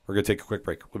we? We're going to take a quick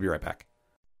break. We'll be right back.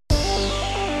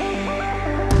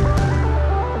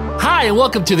 Hi, and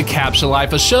welcome to The Caption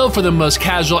Life, a show for the most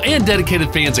casual and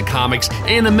dedicated fans of comics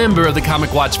and a member of the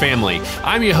Comic Watch family.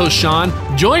 I'm your host, Sean.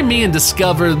 Join me and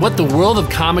discover what the world of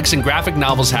comics and graphic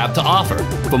novels have to offer.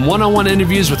 From one-on-one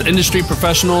interviews with industry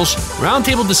professionals,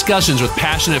 roundtable discussions with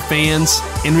passionate fans,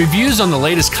 and reviews on the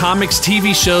latest comics,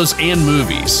 TV shows, and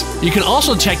movies. You can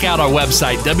also check out our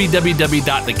website,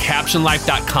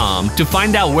 www.thecaptionlife.com, to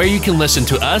find out where you can listen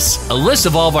to us, a list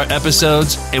of all of our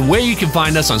episodes, and where you can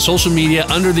find us on social media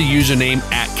under the username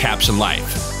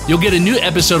 @CaptionLife. You'll get a new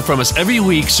episode from us every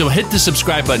week, so hit the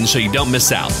subscribe button so you don't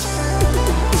miss out.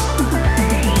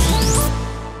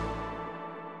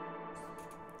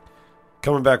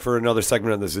 Coming back for another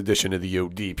segment on this edition of the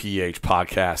ODPH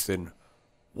podcast, and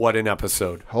what an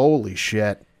episode. Holy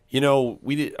shit. You know,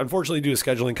 we did, unfortunately, due to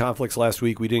scheduling conflicts last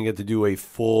week, we didn't get to do a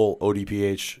full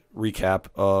ODPH recap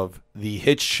of the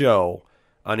hit show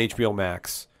on HBO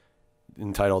Max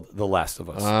entitled The Last of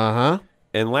Us. Uh-huh.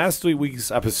 And last week's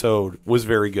episode was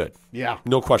very good. Yeah.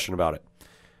 No question about it.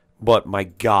 But my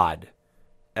God,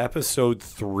 episode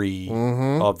 3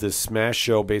 of this smash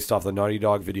show based off the Naughty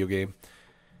Dog video game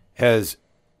has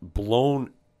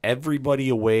blown everybody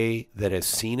away that has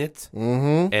seen it,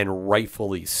 and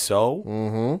rightfully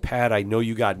so. Pat, I know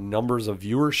you got numbers of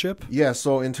viewership. Yeah,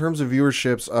 so in terms of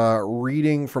viewerships,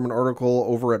 reading from an article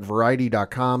over at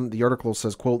Variety.com, the article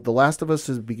says, quote, "The Last of Us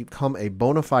has become a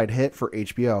bona fide hit for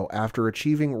HBO after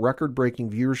achieving record-breaking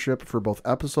viewership for both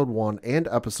Episode 1 and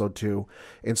Episode 2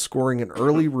 and scoring an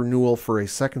early renewal for a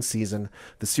second season.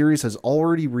 The series has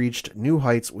already reached new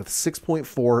heights with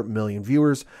 6.4 million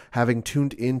viewers having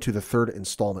tuned into the third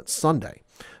installment Sunday.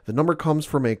 The number comes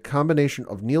from a combination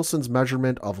of Nielsen's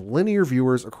measurement of linear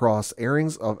viewers across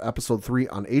airings of Episode 3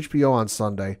 on HBO on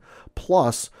Sunday,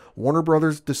 plus Warner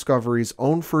Brothers Discovery's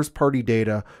own first-party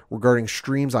data regarding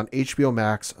streams on HBO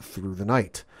Max through the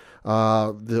night.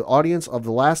 The audience of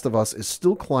The Last of Us is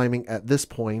still climbing at this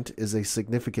point is a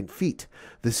significant feat.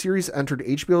 The series entered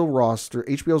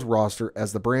HBO's roster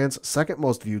as the brand's second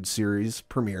most viewed series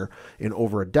premiere in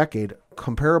over a decade,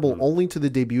 comparable only to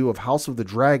the debut of House of the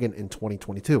Dragon in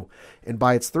 2022. And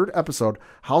by its third episode,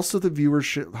 House of the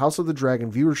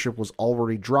Dragon viewership was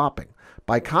already dropping.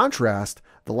 By contrast,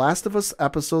 The Last of Us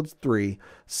Episode 3,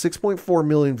 6.4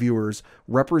 million viewers,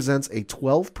 represents a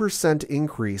 12%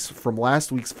 increase from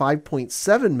last week's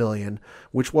 5.7 million,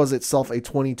 which was itself a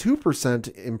 22%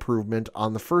 improvement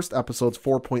on the first episode's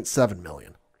 4.7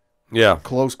 million. Yeah.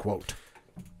 Close quote.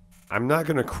 I'm not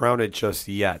going to crown it just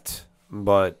yet,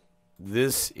 but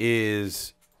this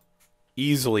is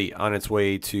easily on its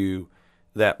way to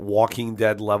that Walking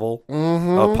Dead level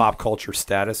of pop culture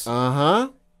status.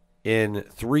 In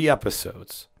 3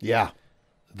 episodes. Yeah.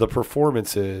 The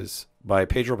performances by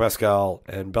Pedro Pascal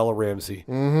and Bella Ramsey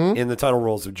in the title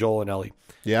roles of Joel and Ellie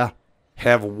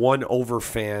have won over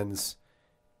fans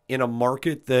in a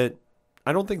market that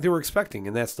I don't think they were expecting,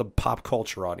 and that's the pop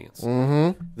culture audience.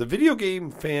 The video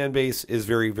game fan base is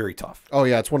very, very tough. Oh,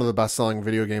 yeah. It's one of the best-selling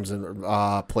video games in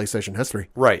PlayStation history.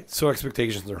 Right. So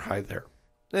expectations are high there.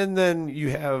 And then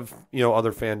you have,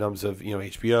 other fandoms of,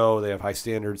 HBO. They have high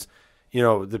standards.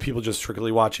 The people just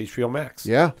strictly watch HBO Max.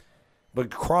 Yeah.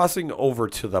 But crossing over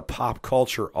to the pop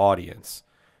culture audience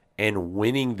and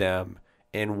winning them,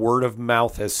 and word of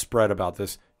mouth has spread about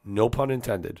this, no pun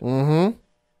intended.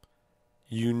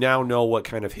 You now know what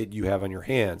kind of hit you have on your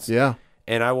hands. Yeah.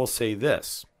 And I will say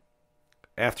this.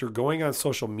 After going on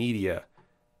social media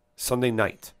Sunday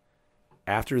night,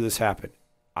 after this happened,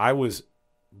 I was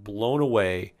blown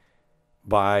away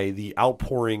by the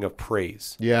outpouring of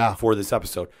praise for this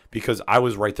episode, because I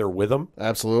was right there with them.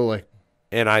 Absolutely.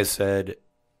 And I said,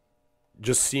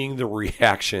 just seeing the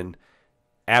reaction,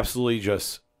 absolutely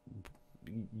just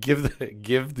give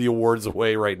the awards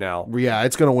away right now. Yeah,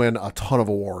 it's going to win a ton of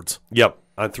awards. Yep,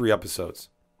 on 3 episodes.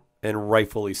 And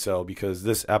rightfully so, because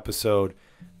this episode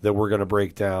that we're going to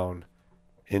break down,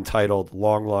 entitled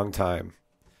Long, Long Time,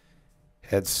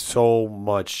 had so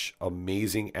much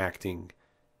amazing acting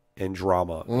and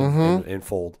drama and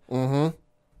fold.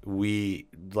 We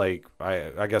I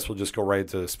guess we'll just go right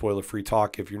into spoiler-free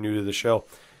talk. If you're new to the show,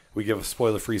 we give a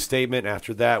spoiler-free statement.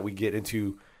 After that, we get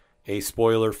into a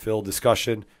spoiler-filled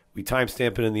discussion. We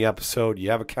timestamp it in the episode. You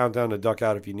have a countdown to duck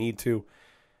out if you need to.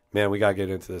 Man, we got to get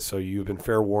into this. So you've been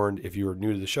fair warned. If you are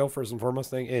new to the show, first and foremost,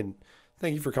 thank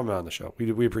you for coming on the show.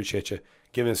 We appreciate you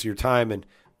giving us your time and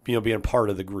being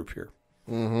part of the group here.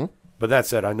 But that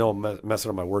said, I know I'm messing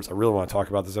up my words. I really want to talk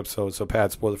about this episode. So,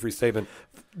 Pat, spoiler-free statement.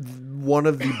 One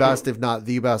of the best, if not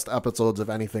the best, episodes of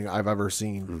anything I've ever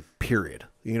seen, period.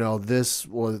 This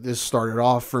started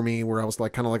off for me where I was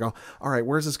kind of all right,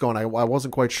 where's this going? I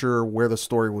wasn't quite sure where the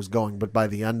story was going, but by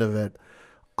the end of it,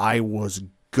 I was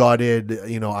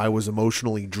gutted. I was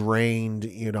emotionally drained.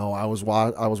 I was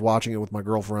watching it with my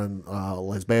girlfriend,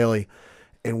 Liz Bailey,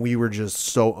 and we were just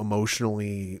so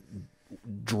emotionally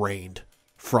drained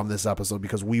from this episode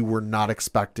because we were not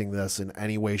expecting this in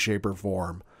any way, shape, or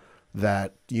form.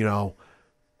 That,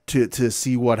 to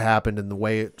see what happened and the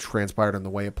way it transpired and the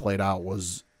way it played out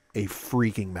was a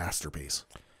freaking masterpiece.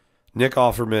 Nick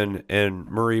Offerman and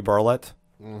Murray Bartlett,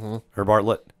 or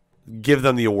Bartlett, give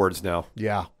them the awards now.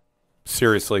 Yeah.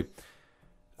 Seriously.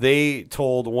 They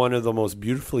told one of the most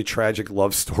beautifully tragic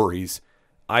love stories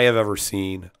I have ever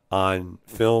seen on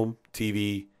film,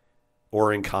 TV,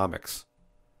 or in comics.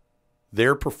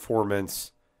 Their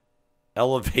performance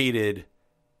elevated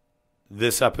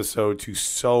this episode to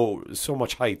so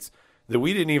much heights that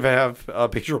we didn't even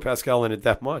have Pedro Pascal in it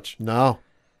that much. No.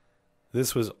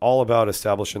 This was all about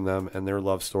establishing them and their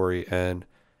love story, and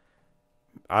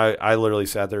I literally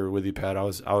sat there with you, Pat. I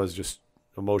was just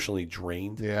emotionally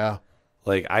drained. Yeah.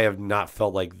 Like, I have not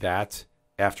felt like that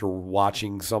after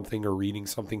watching something or reading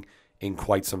something in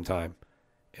quite some time.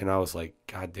 And I was like,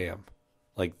 God damn.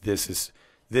 Like, this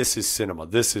is cinema.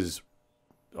 This is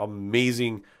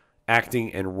amazing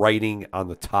acting and writing on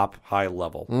the top high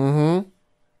level.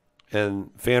 Mm-hmm. And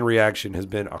fan reaction has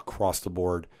been across the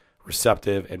board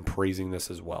receptive and praising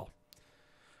this as well.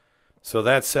 So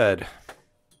that said,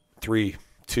 3,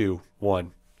 2,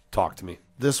 1, talk to me.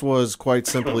 This was quite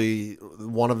simply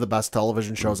one of the best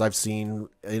television shows I've seen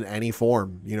in any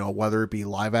form, whether it be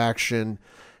live action,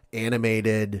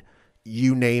 animated,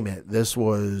 you name it. This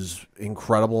was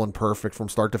incredible and perfect from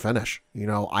start to finish.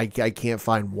 I can't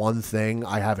find one thing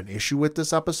I have an issue with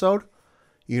this episode.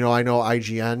 I know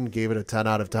IGN gave it a 10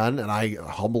 out of 10, and I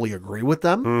humbly agree with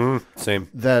them. Mm-hmm. Same.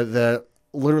 That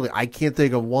literally, I can't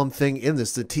think of one thing in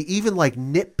this to even like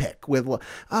nitpick with,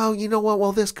 oh, you know what?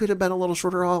 Well, this could have been a little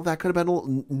shorter. Oh, that could have been a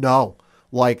little. No.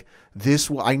 Like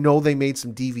this, I know they made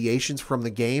some deviations from the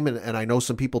game, and I know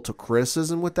some people took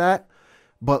criticism with that.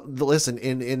 But listen,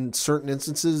 in certain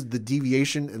instances, the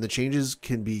deviation and the changes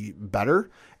can be better.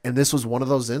 And this was one of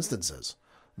those instances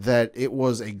that it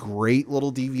was a great little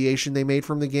deviation they made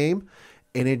from the game.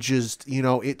 And it just,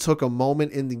 it took a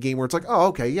moment in the game where it's like, oh,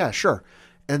 okay, yeah, sure.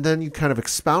 And then you kind of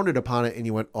expounded upon it and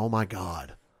you went, oh my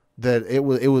God, that it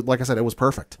was, like I said, it was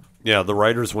perfect. Yeah. The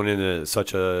writers went into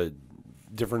such a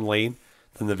different lane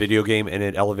than the video game, and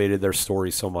it elevated their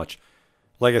story so much.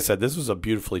 Like I said, this was a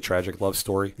beautifully tragic love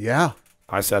story. Yeah.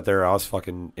 I sat there, I was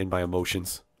fucking in my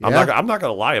emotions. Yeah. I'm not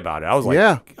gonna lie about it. I was like,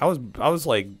 yeah. I was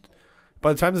like,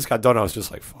 by the time this got done, I was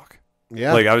just like, fuck.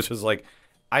 Yeah. Like, I was just like,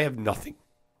 I have nothing.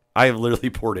 I have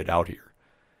literally poured it out here.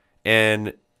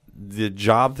 And the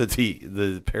job that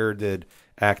the pair did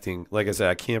acting, like I said,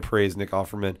 I can't praise Nick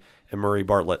Offerman and Murray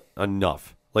Bartlett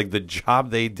enough. Like, the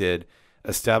job they did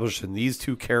establishing these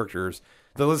two characters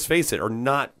that, let's face it, are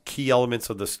not key elements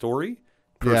of the story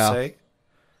per se,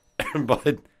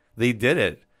 but they did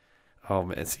it. Oh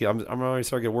man, see, I'm already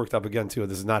starting to get worked up again too.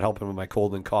 This is not helping with my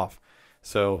cold and cough.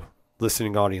 So,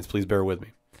 listening audience, please bear with me.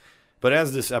 But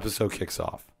as this episode kicks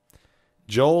off,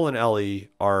 Joel and Ellie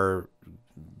are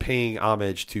paying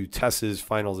homage to Tess's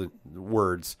final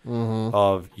words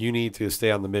of, you need to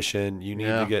stay on the mission. You need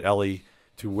to get Ellie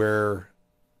to where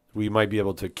we might be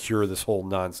able to cure this whole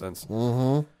nonsense.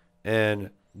 Mm-hmm. And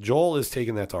Joel is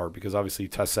taking that to heart because obviously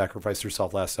Tess sacrificed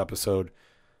herself last episode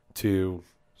to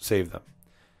save them.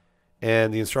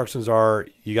 And the instructions are,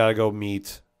 you got to go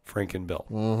meet Frank and Bill.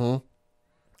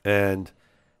 Mm-hmm. And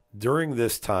during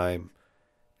this time,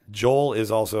 Joel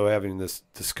is also having this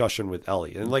discussion with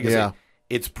Ellie. And like I said,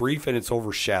 it's brief and it's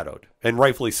overshadowed, and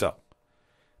rightfully so.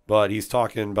 But he's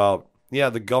talking about,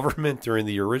 the government during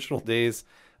the original days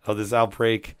of this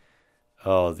outbreak,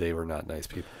 oh, they were not nice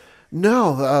people.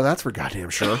 No, that's for goddamn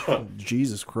sure.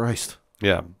 Jesus Christ.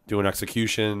 Yeah, doing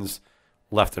executions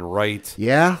left and right.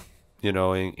 Yeah.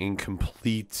 In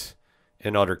complete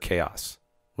and utter chaos,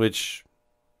 which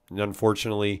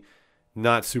unfortunately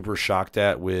not super shocked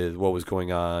at with what was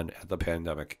going on at the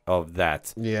pandemic of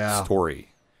that story.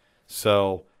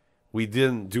 So we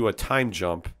didn't do a time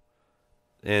jump,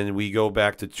 and we go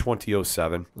back to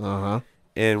 2007,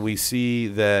 and we see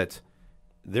that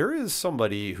there is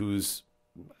somebody who's,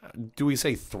 do we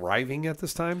say thriving at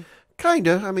this time?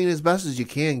 Kinda. I mean, as best as you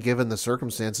can, given the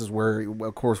circumstances where,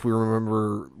 of course, we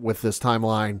remember with this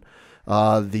timeline,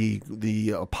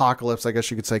 the apocalypse, I guess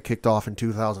you could say, kicked off in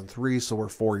 2003. So we're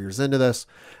 4 years into this,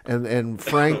 and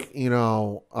Frank,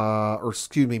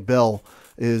 Bill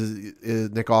is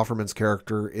Nick Offerman's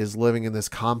character is living in this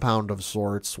compound of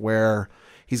sorts where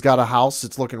He's got a house.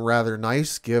 It's looking rather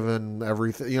nice given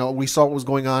everything. You know, we saw what was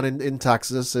going on in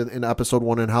Texas in episode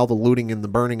 1 and how the looting and the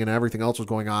burning and everything else was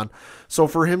going on. So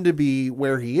for him to be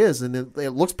where he is, and it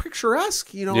looks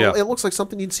picturesque, you know, it looks like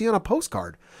something you'd see on a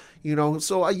postcard. You know,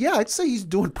 so yeah, I'd say he's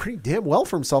doing pretty damn well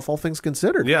for himself, all things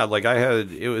considered. Yeah, like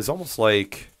it was almost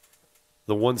like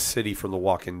the one city from The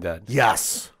Walking Dead.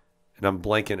 Yes. And I'm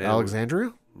blanking.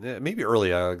 Alexandria? Maybe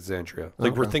early Alexandria.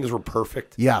 Like where things were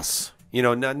perfect. Yes. You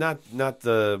know, not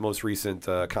the most recent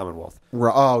Commonwealth.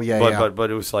 Oh, yeah, But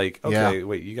it was like, okay,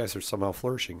 wait, you guys are somehow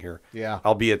flourishing here. Yeah.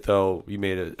 Albeit, though, you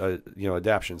made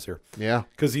adaptions here. Yeah.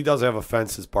 Because he does have a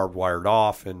fence that's barbed wired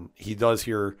off, and he does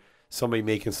hear somebody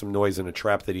making some noise in a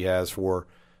trap that he has for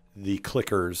the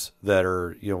clickers that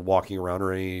are, you know, walking around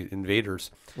or any invaders.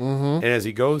 Mm-hmm. And as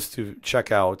he goes to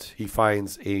check out, he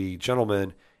finds a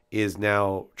gentleman is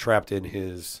now trapped in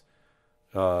his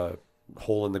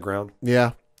hole in the ground.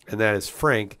 Yeah. And that is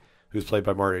Frank, who's played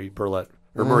by Murray Bartlett.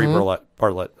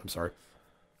 I'm sorry.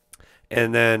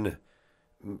 And then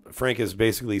Frank is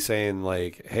basically saying,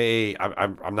 like, hey,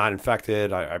 I'm not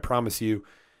infected. I promise you.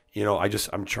 You know,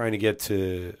 I'm trying to get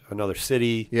to another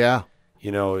city. Yeah.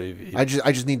 You know, I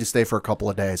just need to stay for a couple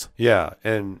of days. Yeah,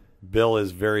 and Bill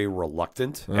is very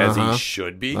reluctant, as he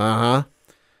should be.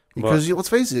 Because let's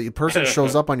face it, a person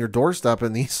shows up on your doorstep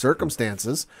in these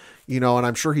circumstances, you know, and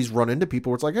I'm sure he's run into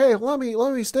people where it's like, hey, let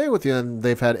me stay with you, and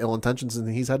they've had ill intentions, and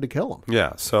he's had to kill them.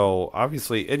 Yeah, so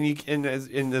obviously,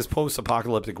 in this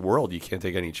post-apocalyptic world, you can't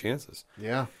take any chances.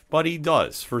 Yeah. But he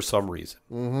does, for some reason.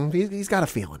 Mm-hmm. He's got a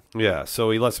feeling. Yeah, so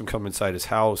he lets him come inside his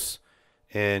house,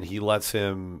 and he lets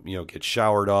him, you know, get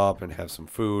showered up and have some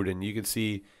food, and you can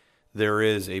see there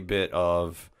is a bit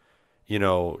of, you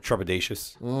know,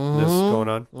 trepidatiousness going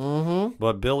on. Mm-hmm.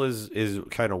 But Bill is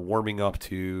kind of warming up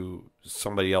to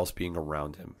somebody else being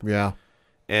around him. Yeah.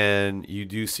 And you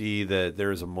do see that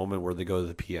there is a moment where they go to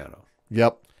the piano.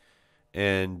 Yep.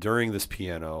 And during this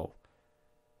piano,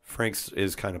 Frank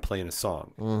is kind of playing a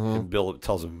song. Mm-hmm. And Bill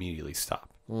tells him immediately, stop.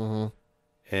 Mm-hmm.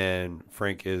 And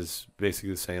Frank is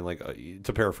basically saying, like,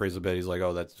 to paraphrase a bit, he's like,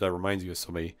 oh, that reminds you of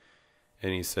somebody.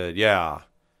 And he said, yeah.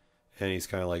 And he's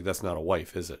kind of like, that's not a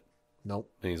wife, is it? Nope.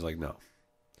 And he's like, no.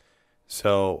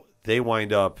 So they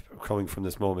wind up coming from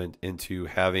this moment into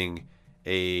having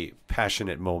a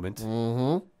passionate moment.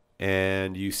 Mm-hmm.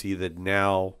 And you see that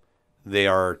now they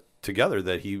are together,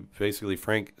 that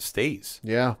Frank stays.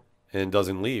 Yeah. And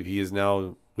doesn't leave. He is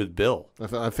now with Bill.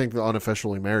 I think they're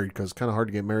unofficially married because it's kind of hard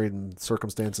to get married in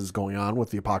circumstances going on with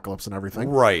the apocalypse and everything.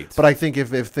 Right. But I think if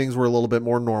things were a little bit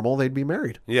more normal, they'd be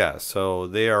married. Yeah. So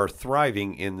they are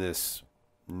thriving in this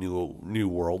new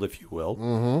world, if you will.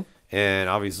 Mm-hmm. And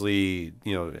obviously,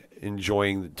 you know,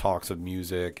 enjoying the talks of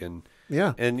music and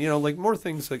you know, like more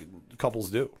things that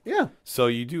couples do. Yeah. So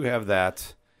you do have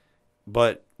that,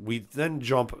 but we then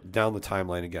jump down the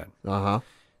timeline again. Uh-huh.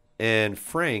 And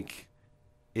Frank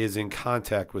is in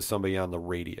contact with somebody on the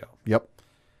radio. Yep.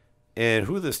 And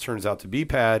who this turns out to be,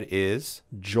 Pad, is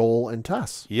Joel and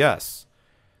Tess. Yes.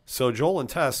 So Joel and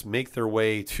Tess make their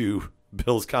way to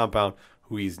Bill's compound,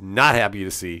 who he's not happy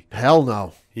to see. Hell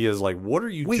no. He is like, what are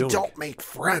you doing? We don't make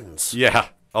friends. Yeah.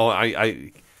 Oh,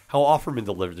 how Offerman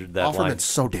delivered that line. Offerman's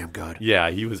so damn good. Yeah,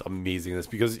 he was amazing in this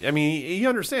because, I mean, he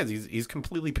understands. He's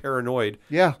completely paranoid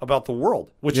about the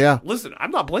world. Which, listen,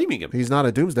 I'm not blaming him. He's not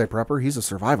a doomsday prepper. He's a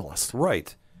survivalist.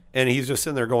 Right. And he's just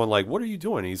sitting there going like, what are you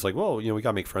doing? And he's like, well, you know, we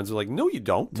got to make friends. They're like, no, you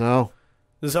don't. No.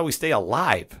 This is how we stay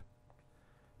alive.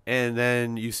 And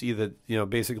then you see that, you know,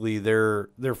 basically they're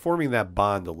forming that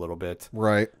bond a little bit.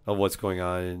 Right. Of what's going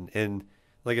on. And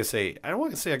like I say, I don't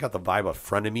want to say I got the vibe of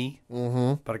frenemy,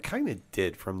 but I kind of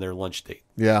did from their lunch date.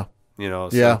 Yeah. You know?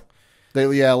 So.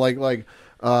 Yeah. Like Nick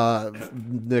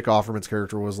Offerman's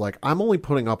character was like, I'm only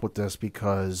putting up with this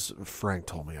because Frank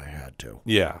told me I had to.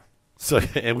 Yeah. So,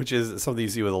 and which is something you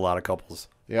see with a lot of couples.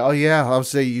 Yeah, oh yeah. I would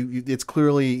say it's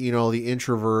clearly, you know, the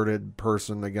introverted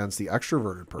person against the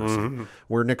extroverted person,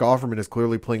 where Nick Offerman is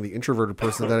clearly playing the introverted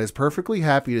person that is perfectly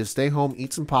happy to stay home,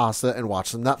 eat some pasta, and watch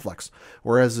some Netflix.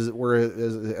 Whereas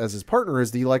his partner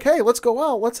is the like, hey, let's go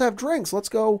out, let's have drinks, let's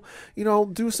go, you know,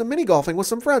 do some mini golfing with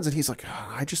some friends, and he's like,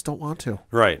 oh, I just don't want to.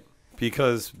 Right,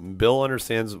 because Bill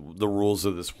understands the rules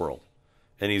of this world.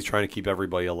 And he's trying to keep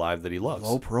everybody alive that he loves.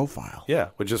 Low profile. Yeah,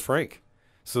 which is Frank.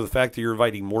 So the fact that you're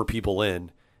inviting more people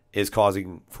in is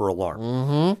causing for alarm.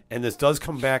 Mm-hmm. And this does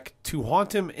come back to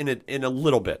haunt him in a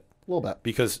little bit. A little bit.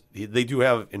 Because they do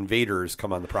have invaders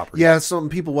come on the property. Yeah, some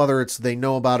people, whether it's they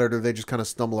know about it or they just kind of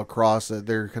stumble across it,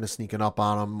 they're kind of sneaking up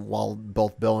on them while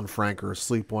both Bill and Frank are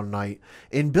asleep one night.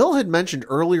 And Bill had mentioned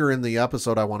earlier in the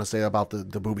episode, I want to say, about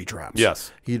the booby traps.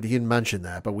 Yes. He had mentioned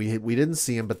that, but we didn't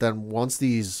see him. But then once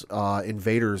these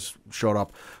invaders showed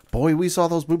up, boy, we saw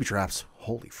those booby traps.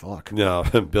 Holy fuck. No,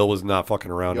 Bill was not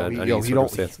fucking around.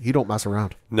 He don't mess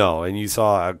around. No, and you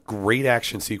saw a great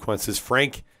action sequences.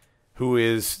 Frank, who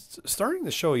is starting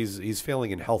to show he's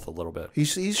failing in health a little bit.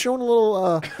 He's showing a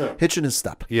little hitch in his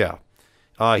step. Yeah.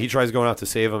 He tries going out to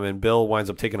save him, and Bill winds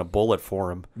up taking a bullet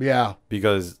for him. Yeah.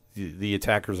 Because the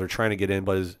attackers are trying to get in,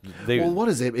 but what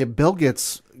is it? If Bill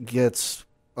gets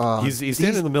he's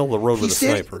standing in the middle of the road with a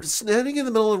sniper. Standing in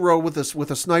the middle of the road with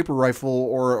a sniper rifle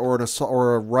or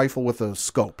a rifle with a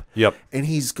scope. Yep. And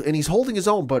he's holding his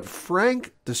own, but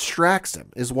Frank distracts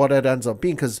him, is what it ends up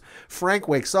being, because Frank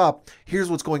wakes up, hears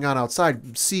what's going on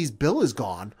outside, sees Bill is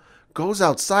gone, goes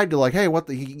outside to like, hey,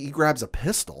 he grabs a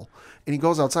pistol and he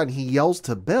goes outside and he yells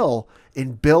to Bill,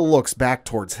 and Bill looks back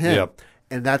towards him. Yep.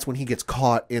 And that's when he gets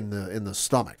caught in the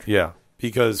stomach. Yeah.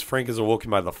 Because Frank is awoken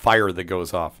by the fire that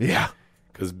goes off. Yeah.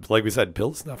 Because, like we said,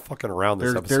 Bill's not fucking around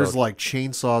this episode. There's like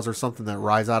chainsaws or something that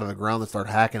rise out of the ground that start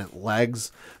hacking at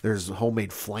legs. There's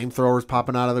homemade flamethrowers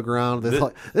popping out of the ground.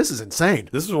 This is insane.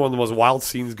 This is one of the most wild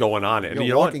scenes going on. And you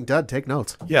know Walking Dead, take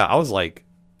notes. Yeah, I was like,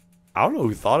 I don't know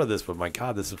who thought of this, but my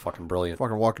God, this is fucking brilliant.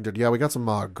 Fucking Walking Dead. Yeah, we got some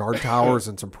guard towers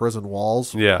and some prison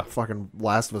walls. Yeah. Fucking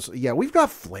Last of Us. Yeah, we've got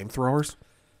flamethrowers.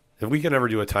 If we can ever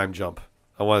do a time jump,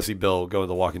 I want to see Bill go to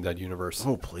the Walking Dead universe.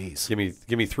 Oh, please. Give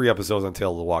me 3 episodes on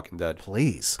Tale of the Walking Dead.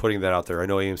 Please. Putting that out there. I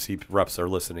know AMC reps are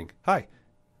listening. Hi.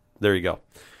 There you go.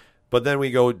 But then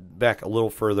we go back a little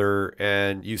further,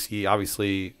 and you see,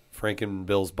 obviously, Frank and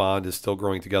Bill's bond is still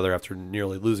growing together after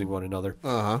nearly losing one another.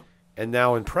 Uh-huh. And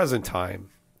now in present time,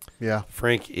 yeah,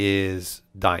 Frank is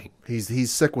dying.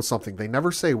 He's sick with something. They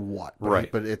never say what.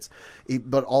 Right. But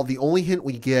the only hint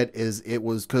we get is it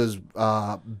was because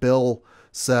Bill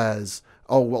says,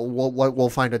 oh, we'll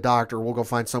find a doctor. We'll go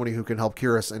find somebody who can help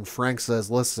cure us. And Frank says,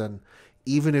 listen,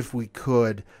 even if we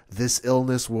could, this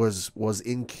illness was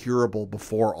incurable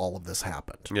before all of this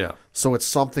happened. Yeah. So it's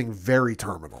something very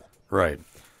terminal. Right.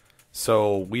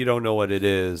 So we don't know what it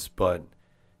is, but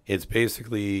it's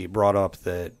basically brought up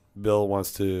that Bill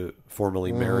wants to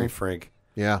formally marry Frank.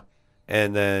 Yeah.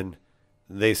 And then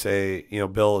they say,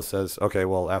 Bill says, okay,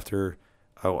 well, after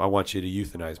I want you to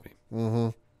euthanize me. Mm-hmm.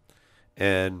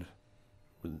 And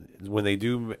when they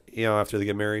do, after they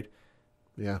get married,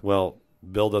 yeah. Well,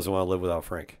 Bill doesn't want to live without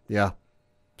Frank. Yeah.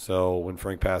 So when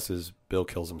Frank passes, Bill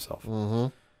kills himself. Mm-hmm.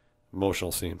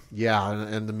 Emotional scene. Yeah,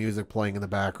 and the music playing in the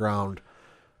background.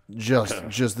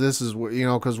 Just this is what,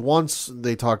 because once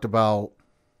they talked about,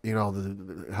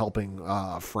 the helping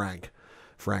Frank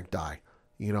die.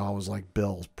 I was like,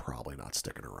 Bill's probably not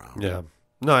sticking around. Yeah.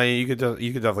 No, you could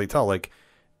definitely tell. Like,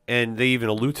 and they even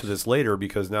allude to this later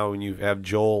because now when you have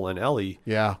Joel and Ellie,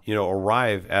 yeah,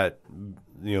 arrive at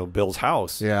Bill's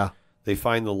house, yeah, they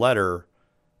find the letter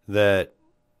that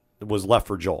was left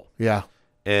for Joel. Yeah.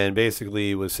 And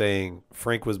basically was saying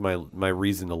Frank was my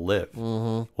reason to live.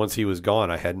 Mm-hmm. Once he was gone,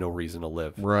 I had no reason to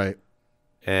live. Right.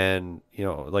 And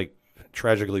like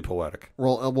tragically poetic.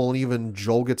 Well, even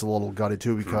Joel gets a little gutted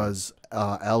too because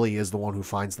Ellie is the one who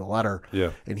finds the letter. Yeah.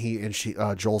 And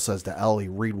Joel says to Ellie,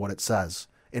 "Read what it says."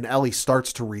 And Ellie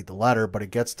starts to read the letter, but it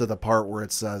gets to the part where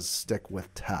it says "stick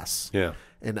with Tess." Yeah.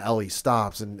 And Ellie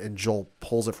stops, and Joel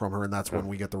pulls it from her, and that's when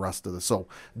we get the rest of the. So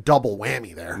double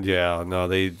whammy there. Yeah, no,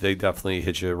 they definitely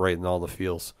hit you right in all the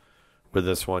feels with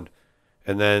this one.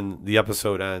 And then the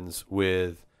episode ends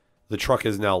with the truck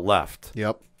is now left.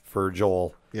 Yep. For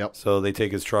Joel. Yep. So they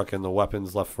take his truck and the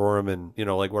weapons left for him, and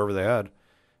like wherever they had.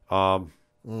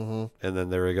 Mm-hmm. And then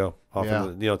there we go. Off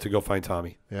to go find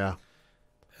Tommy. Yeah.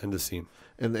 End of scene.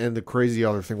 And the crazy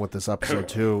other thing with this episode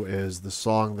too is the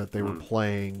song that they were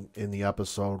playing in the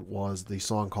episode was the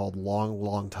song called "Long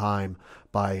Long Time"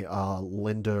 by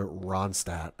Linda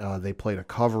Ronstadt. They played a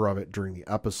cover of it during the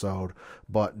episode,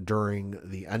 but during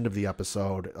the end of the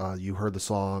episode, you heard the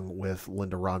song with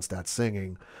Linda Ronstadt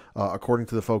singing. According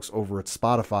to the folks over at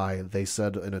Spotify, they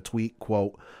said in a tweet,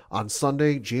 quote, "On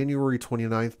Sunday, January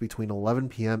 29th, between 11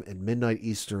 p.m. and midnight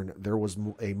Eastern, there was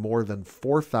a more than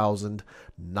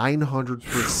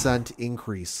 4,900%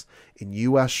 increase in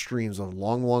U.S. streams of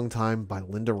Long Long Time by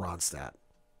Linda Ronstadt."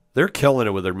 They're killing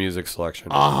it with their music selection.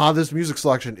 This music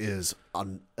selection is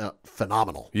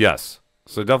phenomenal. Yes.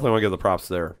 So definitely want to give the props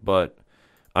there. But,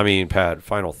 I mean, Pat,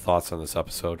 final thoughts on this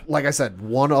episode? Like I said,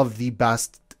 one of the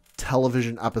best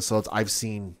television episodes I've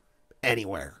seen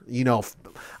anywhere. You know,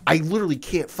 I literally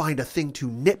can't find a thing to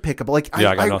nitpick about. Like,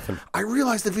 I got nothing. I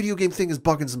realize the video game thing is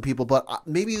bugging some people, but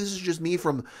maybe this is just me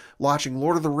from watching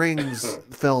Lord of the Rings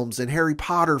films and Harry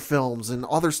Potter films and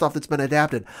other stuff that's been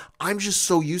adapted. I'm just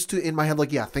so used to in my head,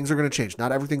 like, yeah, things are going to change.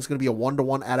 Not everything's going to be a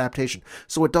one-to-one adaptation.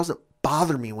 So it doesn't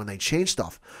bother me when they change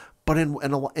stuff. But in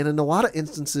a lot of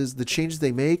instances, the changes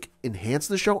they make enhance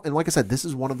the show. And like I said, this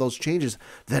is one of those changes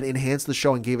that enhanced the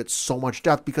show and gave it so much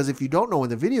depth. Because if you don't know, in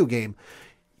the video game,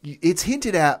 it's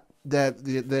hinted at that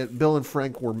Bill and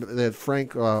Frank were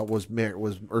was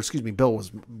married, Bill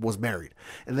was married,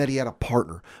 and that he had a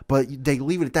partner. But they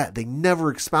leave it at that. They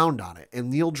never expound on it. And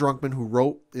Neil Druckmann, who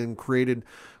wrote and created,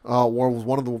 was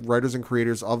one of the writers and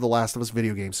creators of the Last of Us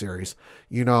video game series,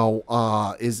 you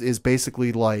know, is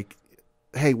basically like,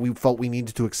 hey, we felt we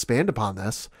needed to expand upon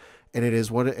this, and it is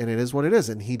what it is,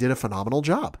 and he did a phenomenal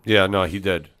job. Yeah, no, he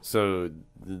did. So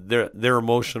their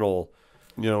emotional,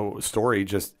 you know, story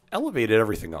just elevated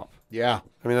everything up. Yeah,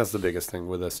 I mean, that's the biggest thing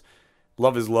with this.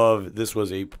 Love is love. This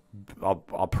was a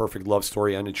perfect love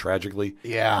story, ended tragically.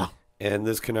 Yeah, and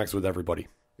this connects with everybody.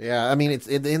 Yeah, I mean,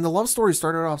 the love story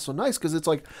started off so nice because it's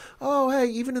like, oh, hey,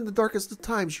 even in the darkest of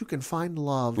times, you can find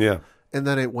love. Yeah, and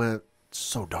then it went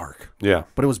so dark. Yeah,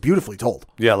 but it was beautifully told.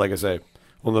 Yeah, like I say,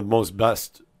 one of the most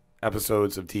best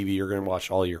episodes of TV you're going to watch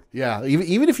all year. Yeah,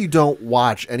 even if you don't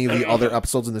watch any of the other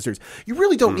episodes in the series, you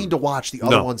really don't need to watch the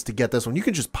other ones to get this one. You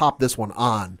can just pop this one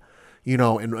on, you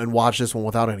know, and watch this one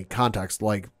without any context.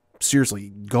 Like, seriously,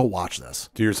 go watch this.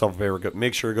 Do yourself a favor.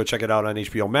 Make sure to go check it out on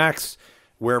HBO Max,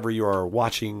 wherever you are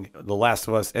watching The Last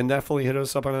of Us, and definitely hit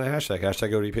us up on the hashtag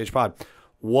ODPHpod.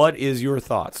 What is your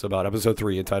thoughts about episode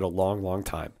 3 entitled Long, Long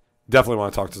Time? Definitely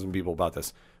want to talk to some people about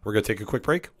this. We're going to take a quick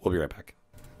break. We'll be right back.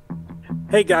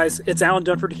 Hey guys, it's Alan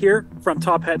Dunford here from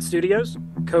Top Hat Studios,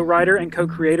 co-writer and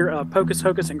co-creator of POCUS,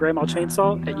 HOCUS, and Grandma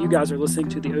Chainsaw, and you guys are listening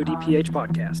to the ODPH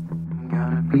podcast.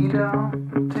 Gotta be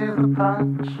down to the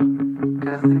punch,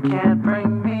 'cause they can't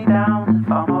bring me down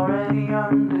if I'm already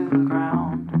under the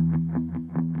ground.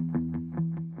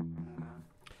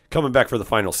 Coming back for the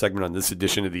final segment on this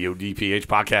edition of the ODPH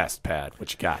podcast. Pat,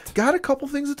 what you got? Got a couple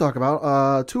things to talk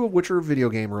about, two of which are video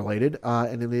game related,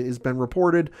 and it has been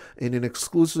reported in an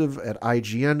exclusive at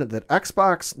IGN that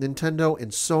Xbox, Nintendo,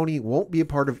 and Sony won't be a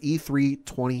part of E3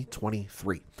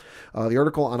 2023. The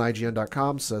article on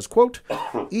IGN.com says, quote,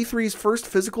 E3's first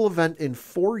physical event in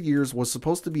 4 years was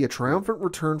supposed to be a triumphant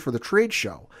return for the trade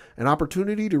show, an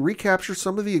opportunity to recapture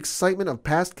some of the excitement of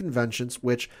past conventions,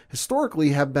 which historically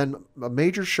have been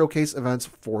major showcase events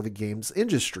for the games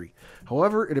industry.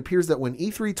 However, it appears that when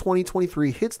E3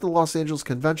 2023 hits the Los Angeles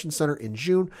Convention Center in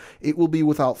June, it will be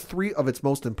without 3 of its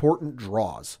most important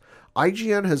draws.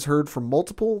 IGN has heard from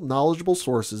multiple knowledgeable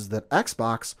sources that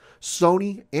Xbox,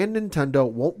 Sony, and Nintendo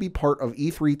won't be part of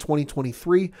E3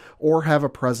 2023 or have a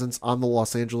presence on the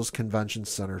Los Angeles Convention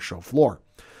Center show floor.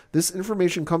 This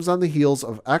information comes on the heels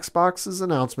of Xbox's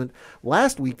announcement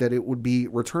last week that it would be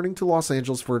returning to Los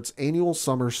Angeles for its annual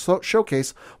summer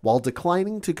showcase, while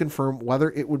declining to confirm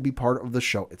whether it would be part of the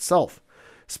show itself.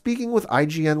 Speaking with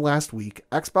IGN last week,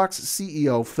 Xbox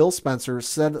CEO Phil Spencer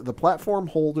said the platform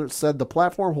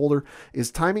holder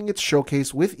is timing its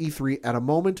showcase with E3 at a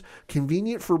moment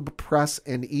convenient for press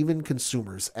and even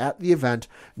consumers at the event,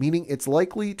 meaning it's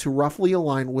likely to roughly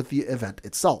align with the event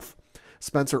itself.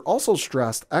 Spencer also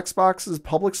stressed Xbox's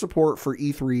public support for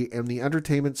E3 and the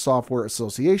Entertainment Software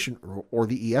Association, or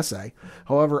the ESA.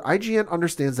 However, IGN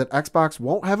understands that Xbox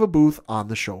won't have a booth on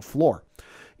the show floor.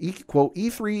 Quote,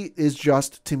 E3 is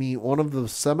just, to me, one of the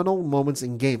seminal moments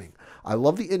in gaming. I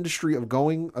love the history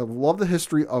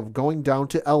of going down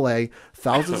to LA,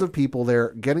 thousands of people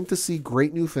there, getting to see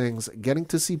great new things, getting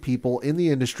to see people in the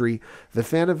industry, the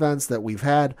fan events that we've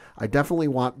had. I definitely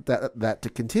want that to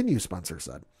continue, Spencer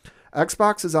said.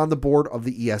 Xbox is on the board of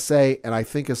the ESA, and I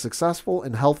think a successful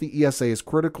and healthy ESA is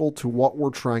critical to what we're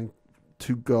trying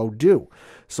to go do.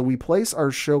 So we place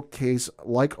our showcase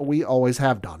like we always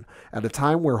have done, at a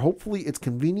time where hopefully it's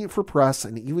convenient for press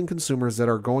and even consumers that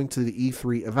are going to the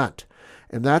E3 event.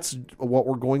 And that's what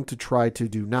we're going to try to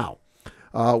do now.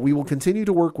 We will continue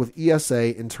to work with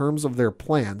ESA in terms of their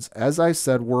plans. As I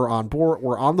said, we're on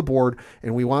the board,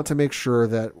 and we want to make sure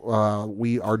that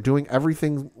we are doing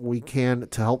everything we can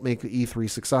to help make E3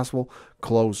 successful.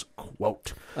 Close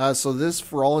quote. So this,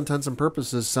 for all intents and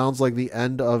purposes, sounds like the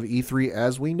end of E3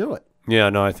 as we knew it. Yeah,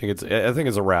 no, I think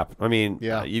it's a wrap. I mean,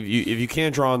 yeah, if you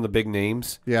can't draw on the big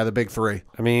names, yeah, the big 3.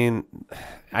 I mean,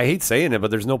 I hate saying it, but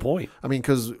there's no point. I mean,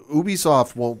 because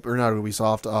Ubisoft won't, or not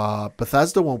Ubisoft,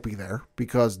 Bethesda won't be there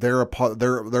because they're a part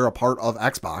of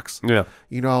Xbox. Yeah,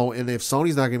 you know, and if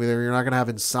Sony's not going to be there, you're not going to have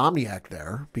Insomniac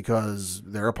there because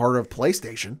they're a part of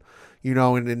PlayStation. you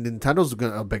know, and Nintendo's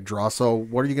a big draw. So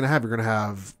what are you going to have? You're going to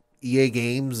have EA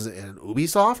Games and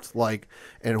Ubisoft, like,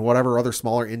 and whatever other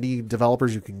smaller indie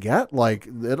developers you can get. Like,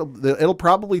 it'll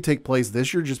probably take place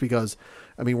this year, just because,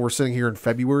 I mean, we're sitting here in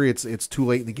February. It's too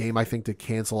late in the game, I think, to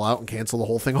cancel out and cancel the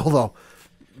whole thing. Although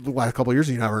the last couple of years,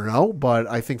 you never know. But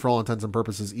I think for all intents and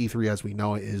purposes, E3 as we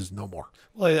know it is no more.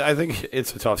 Well, I think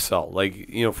it's a tough sell. Like,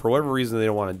 you know, for whatever reason they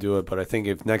don't want to do it, but I think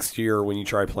if next year when you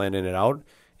try planning it out,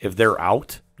 if they're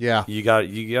out, yeah, you got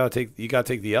to take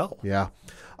the L. Yeah.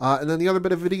 And then the other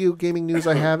bit of video gaming news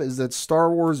I have is that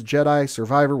Star Wars Jedi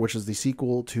Survivor, which is the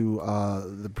sequel to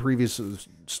the previous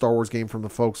Star Wars game from the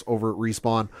folks over at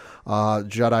Respawn,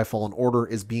 Jedi Fallen Order,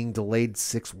 is being delayed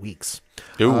 6 weeks.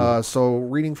 So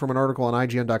reading from an article on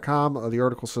IGN.com, the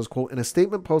article says, quote, in a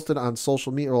statement posted on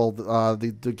social media, well,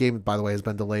 the game, by the way, has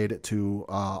been delayed to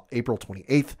April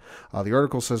 28th. The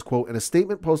article says, quote, in a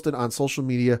statement posted on social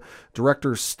media,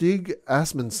 director Stig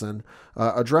Asmundsson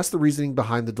addressed the reasoning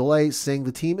behind the delay, saying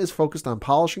the team is focused on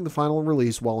polishing the final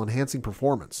release while enhancing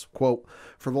performance. Quote,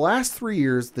 for the last 3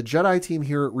 years, the Jedi team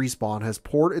here at Respawn has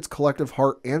poured its collective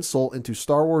heart and soul into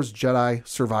Star Wars Jedi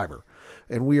Survivor.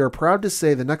 And we are proud to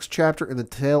say the next chapter in the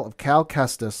tale of Cal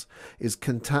Kestis is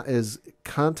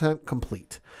content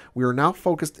complete. We are now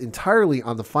focused entirely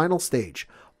on the final stage,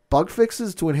 bug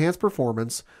fixes to enhance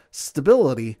performance,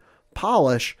 stability,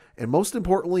 polish, and most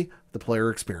importantly, the player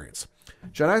experience.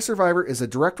 Jedi Survivor is a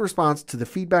direct response to the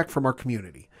feedback from our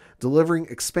community, delivering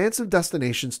expansive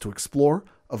destinations to explore,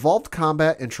 evolved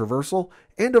combat and traversal,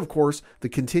 and of course, the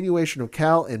continuation of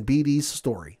Cal and BD's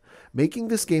story. Making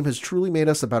this game has truly made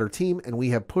us a better team, and we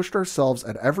have pushed ourselves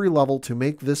at every level to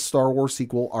make this Star Wars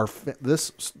sequel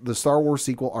the Star Wars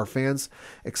sequel our fans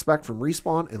expect from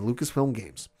Respawn and Lucasfilm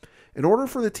Games. In order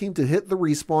for the team to hit the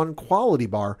Respawn quality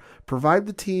bar, provide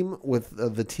the team with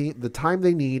the time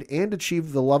they need, and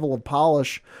achieve the level of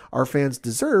polish our fans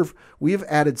deserve, we have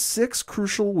added 6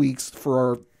 crucial weeks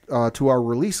for to our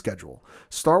release schedule.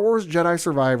 Star Wars Jedi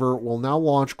Survivor will now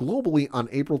launch globally on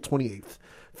April 28th.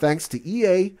 Thanks to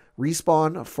EA,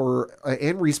 Respawn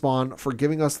for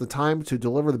giving us the time to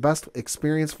deliver the best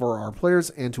experience for our players,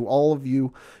 and to all of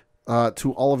you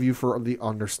for the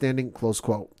understanding, close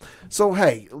quote. So,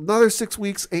 hey, another 6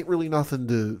 weeks ain't really nothing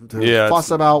to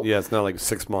fuss about. Yeah, it's not like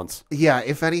 6 months. Yeah,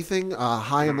 if anything,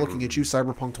 hi, I'm looking at you,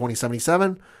 Cyberpunk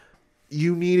 2077.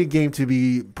 You need a game to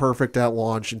be perfect at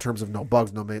launch in terms of no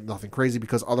bugs, nothing crazy,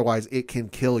 because otherwise it can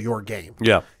kill your game.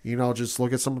 Yeah. You know, just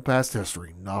look at some of past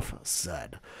history. Enough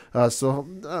said. So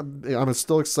I'm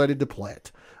still excited to play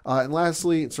it. And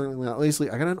lastly, and certainly not leastly,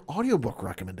 I got an audiobook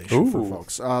recommendation for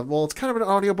folks. Well, it's kind of an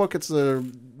audiobook. It's a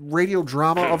radio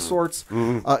drama of sorts.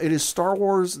 It is Star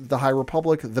Wars The High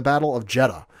Republic, The Battle of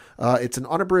Jedha. It's an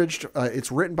unabridged,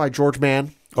 it's written by George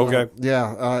Mann. Okay.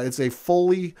 It's a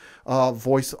fully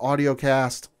voiced audio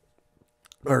cast,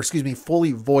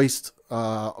 fully voiced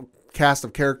cast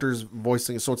of characters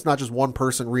voicing. So it's not just one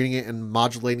person reading it and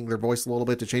modulating their voice a little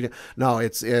bit to change it. No,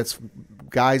 it's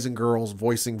guys and girls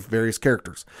voicing various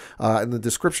characters. And the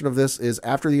description of this is,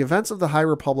 after the events of the High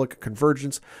Republic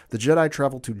convergence, the Jedi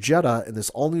travel to Jedha in this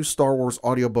all-new Star Wars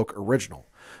audiobook original.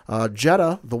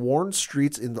 Jedha, the worn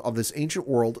streets of this ancient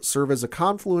world, serve as a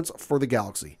confluence for the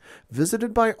galaxy,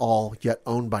 visited by all, yet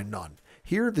owned by none.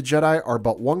 Here, the Jedi are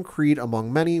but one creed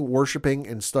among many, worshipping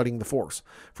and studying the Force.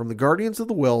 From the Guardians of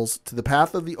the Wills to the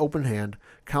Path of the Open Hand,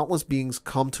 countless beings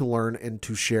come to learn and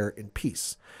to share in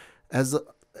peace. As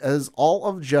all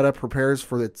of Jedha prepares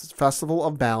for its festival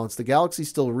of balance, the galaxy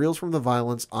still reels from the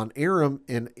violence on Irem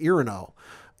and Irino,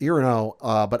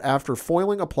 but after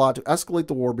foiling a plot to escalate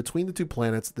the war between the two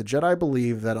planets, the Jedi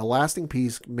believe that a lasting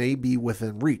peace may be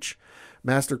within reach.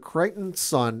 Master Crichton's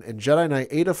son and Jedi Knight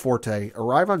Ada Forte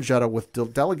arrive on Jedha with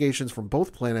delegations from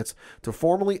both planets to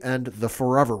formally end the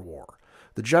Forever War.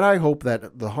 The Jedi hope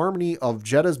that the harmony of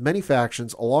Jedha's many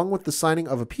factions, along with the signing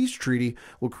of a peace treaty,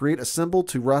 will create a symbol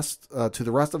to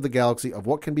the rest of the galaxy of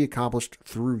what can be accomplished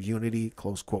through unity,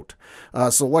 close quote.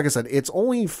 So like I said, it's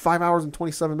only 5 hours and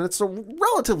 27 minutes, so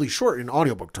relatively short in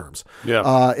audiobook terms.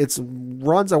 Yeah. It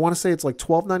runs, I want to say it's like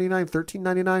 $12.99,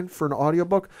 $13.99 for an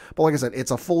audiobook. But like I said,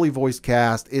 it's a fully voiced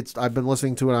cast. I've been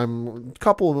listening to it. I'm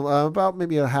about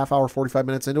maybe a half hour, 45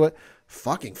 minutes into it.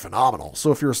 Fucking phenomenal.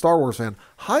 So if you're a Star Wars fan,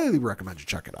 highly recommend you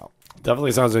check it out.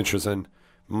 Definitely sounds interesting.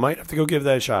 Might have to go give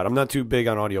that a shot. I'm not too big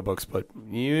on audiobooks, but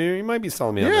you might be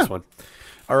selling me on this one.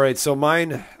 All right, so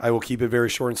mine, I will keep it very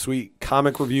short and sweet.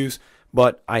 Comic reviews,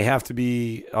 but I have to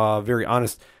be very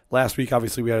honest. Last week,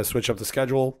 obviously, we had to switch up the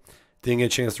schedule. Didn't get a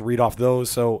chance to read off those.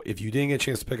 So if you didn't get a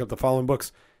chance to pick up the following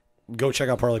books, go check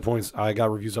out Parlay Points. I got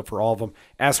reviews up for all of them.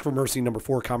 Ask for Mercy, number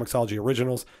 4, Comixology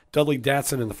Originals. Dudley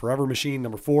Datson and the Forever Machine,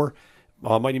 number 4.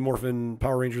 Mighty Morphin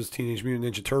Power Rangers Teenage Mutant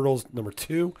Ninja Turtles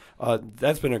 #2.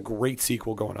 That's been a great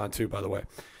sequel going on too, by the way.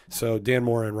 So Dan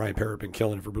Moore and Ryan Parrott have been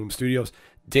killing it for Boom Studios.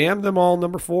 Damn Them All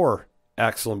 #4.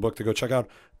 Excellent book to go check out.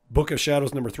 Book of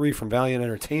Shadows #3 from Valiant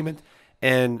Entertainment.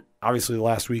 And obviously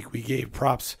last week we gave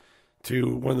props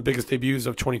to one of the biggest debuts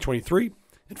of 2023,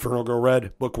 Inferno Go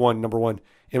Red, Book 1, #1,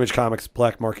 Image Comics,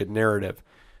 Black Market Narrative.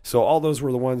 So all those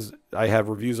were the ones I have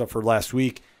reviews of for last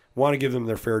week. Want to give them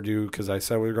their fair due because I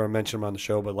said we were going to mention them on the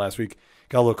show, but last week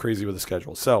got a little crazy with the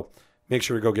schedule. So make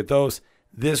sure to go get those.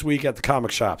 This week at the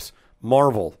comic shops,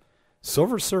 Marvel,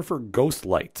 Silver Surfer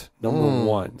Ghostlight,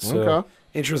 #1. So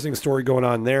interesting story going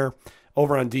on there.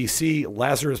 Over on DC,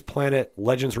 Lazarus Planet,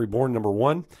 Legends Reborn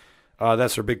 #1.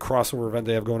 That's their big crossover event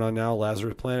they have going on now,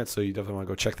 Lazarus Planet. So you definitely want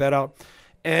to go check that out.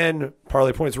 And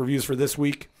Parlay Points reviews for this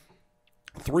week.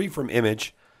 3 from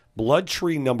Image, Blood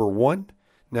Tree #1.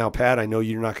 Now, Pat, I know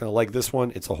you're not going to like this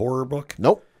one. It's a horror book.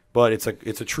 Nope. But it's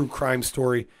a true crime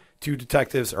story. 2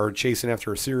 detectives are chasing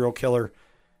after a serial killer.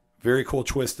 Very cool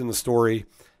twist in the story.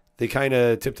 They kind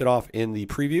of tipped it off in the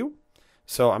preview.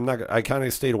 So I kind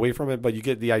of stayed away from it, but you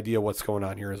get the idea of what's going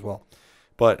on here as well.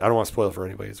 But I don't want to spoil it for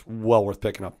anybody. It's well worth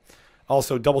picking up.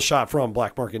 Also, double shot from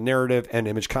Black Market Narrative and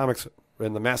Image Comics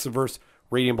in the Massiveverse,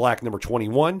 Radiant Black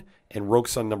 #21 and Rogue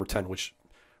Sun #10, which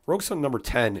Rogue Sun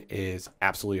 #10 is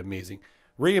absolutely amazing.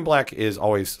 Radiant Black is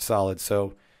always solid,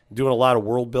 so doing a lot of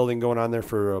world building going on there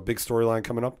for a big storyline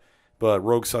coming up. But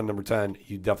Rogue Sun #10,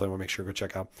 you definitely want to make sure to go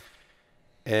check out.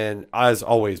 And as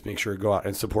always, make sure to go out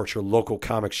and support your local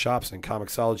comic shops and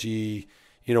Comixology.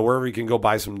 Wherever you can go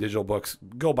buy some digital books,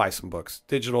 go buy some books,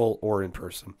 digital or in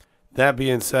person. That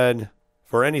being said,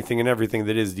 for anything and everything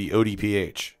that is the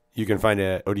ODPH, you can find it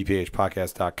at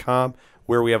odphpodcast.com,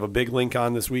 where we have a big link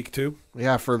on this week too.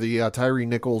 Yeah, for the Tyree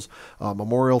Nichols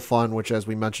Memorial Fund, which, as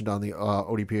we mentioned on the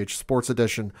ODPH Sports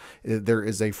Edition, there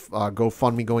is a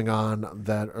GoFundMe going on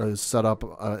that is set up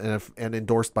and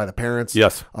endorsed by the parents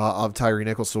of Tyree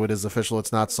Nichols. So it is official.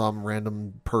 It's not some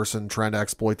random person trying to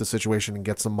exploit the situation and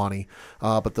get some money.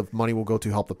 But the money will go to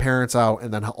help the parents out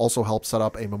and then also help set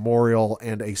up a memorial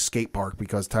and a skate park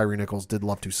because Tyree Nichols did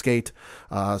love to skate.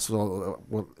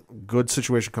 Good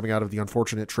situation coming out of the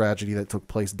unfortunate tragedy that took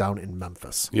place down in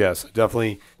Memphis. Yes,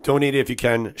 definitely donate it if you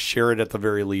can. Share it at the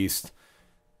very least.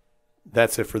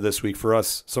 That's it for this week for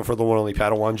us. So for the one only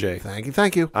Padawan J.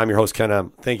 Thank you. I'm your host, Ken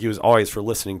M. Thank you as always for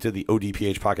listening to the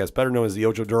ODPH podcast, better known as the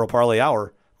Ocho Duro Parlay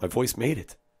Hour. My voice made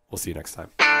it. We'll see you next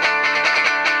time.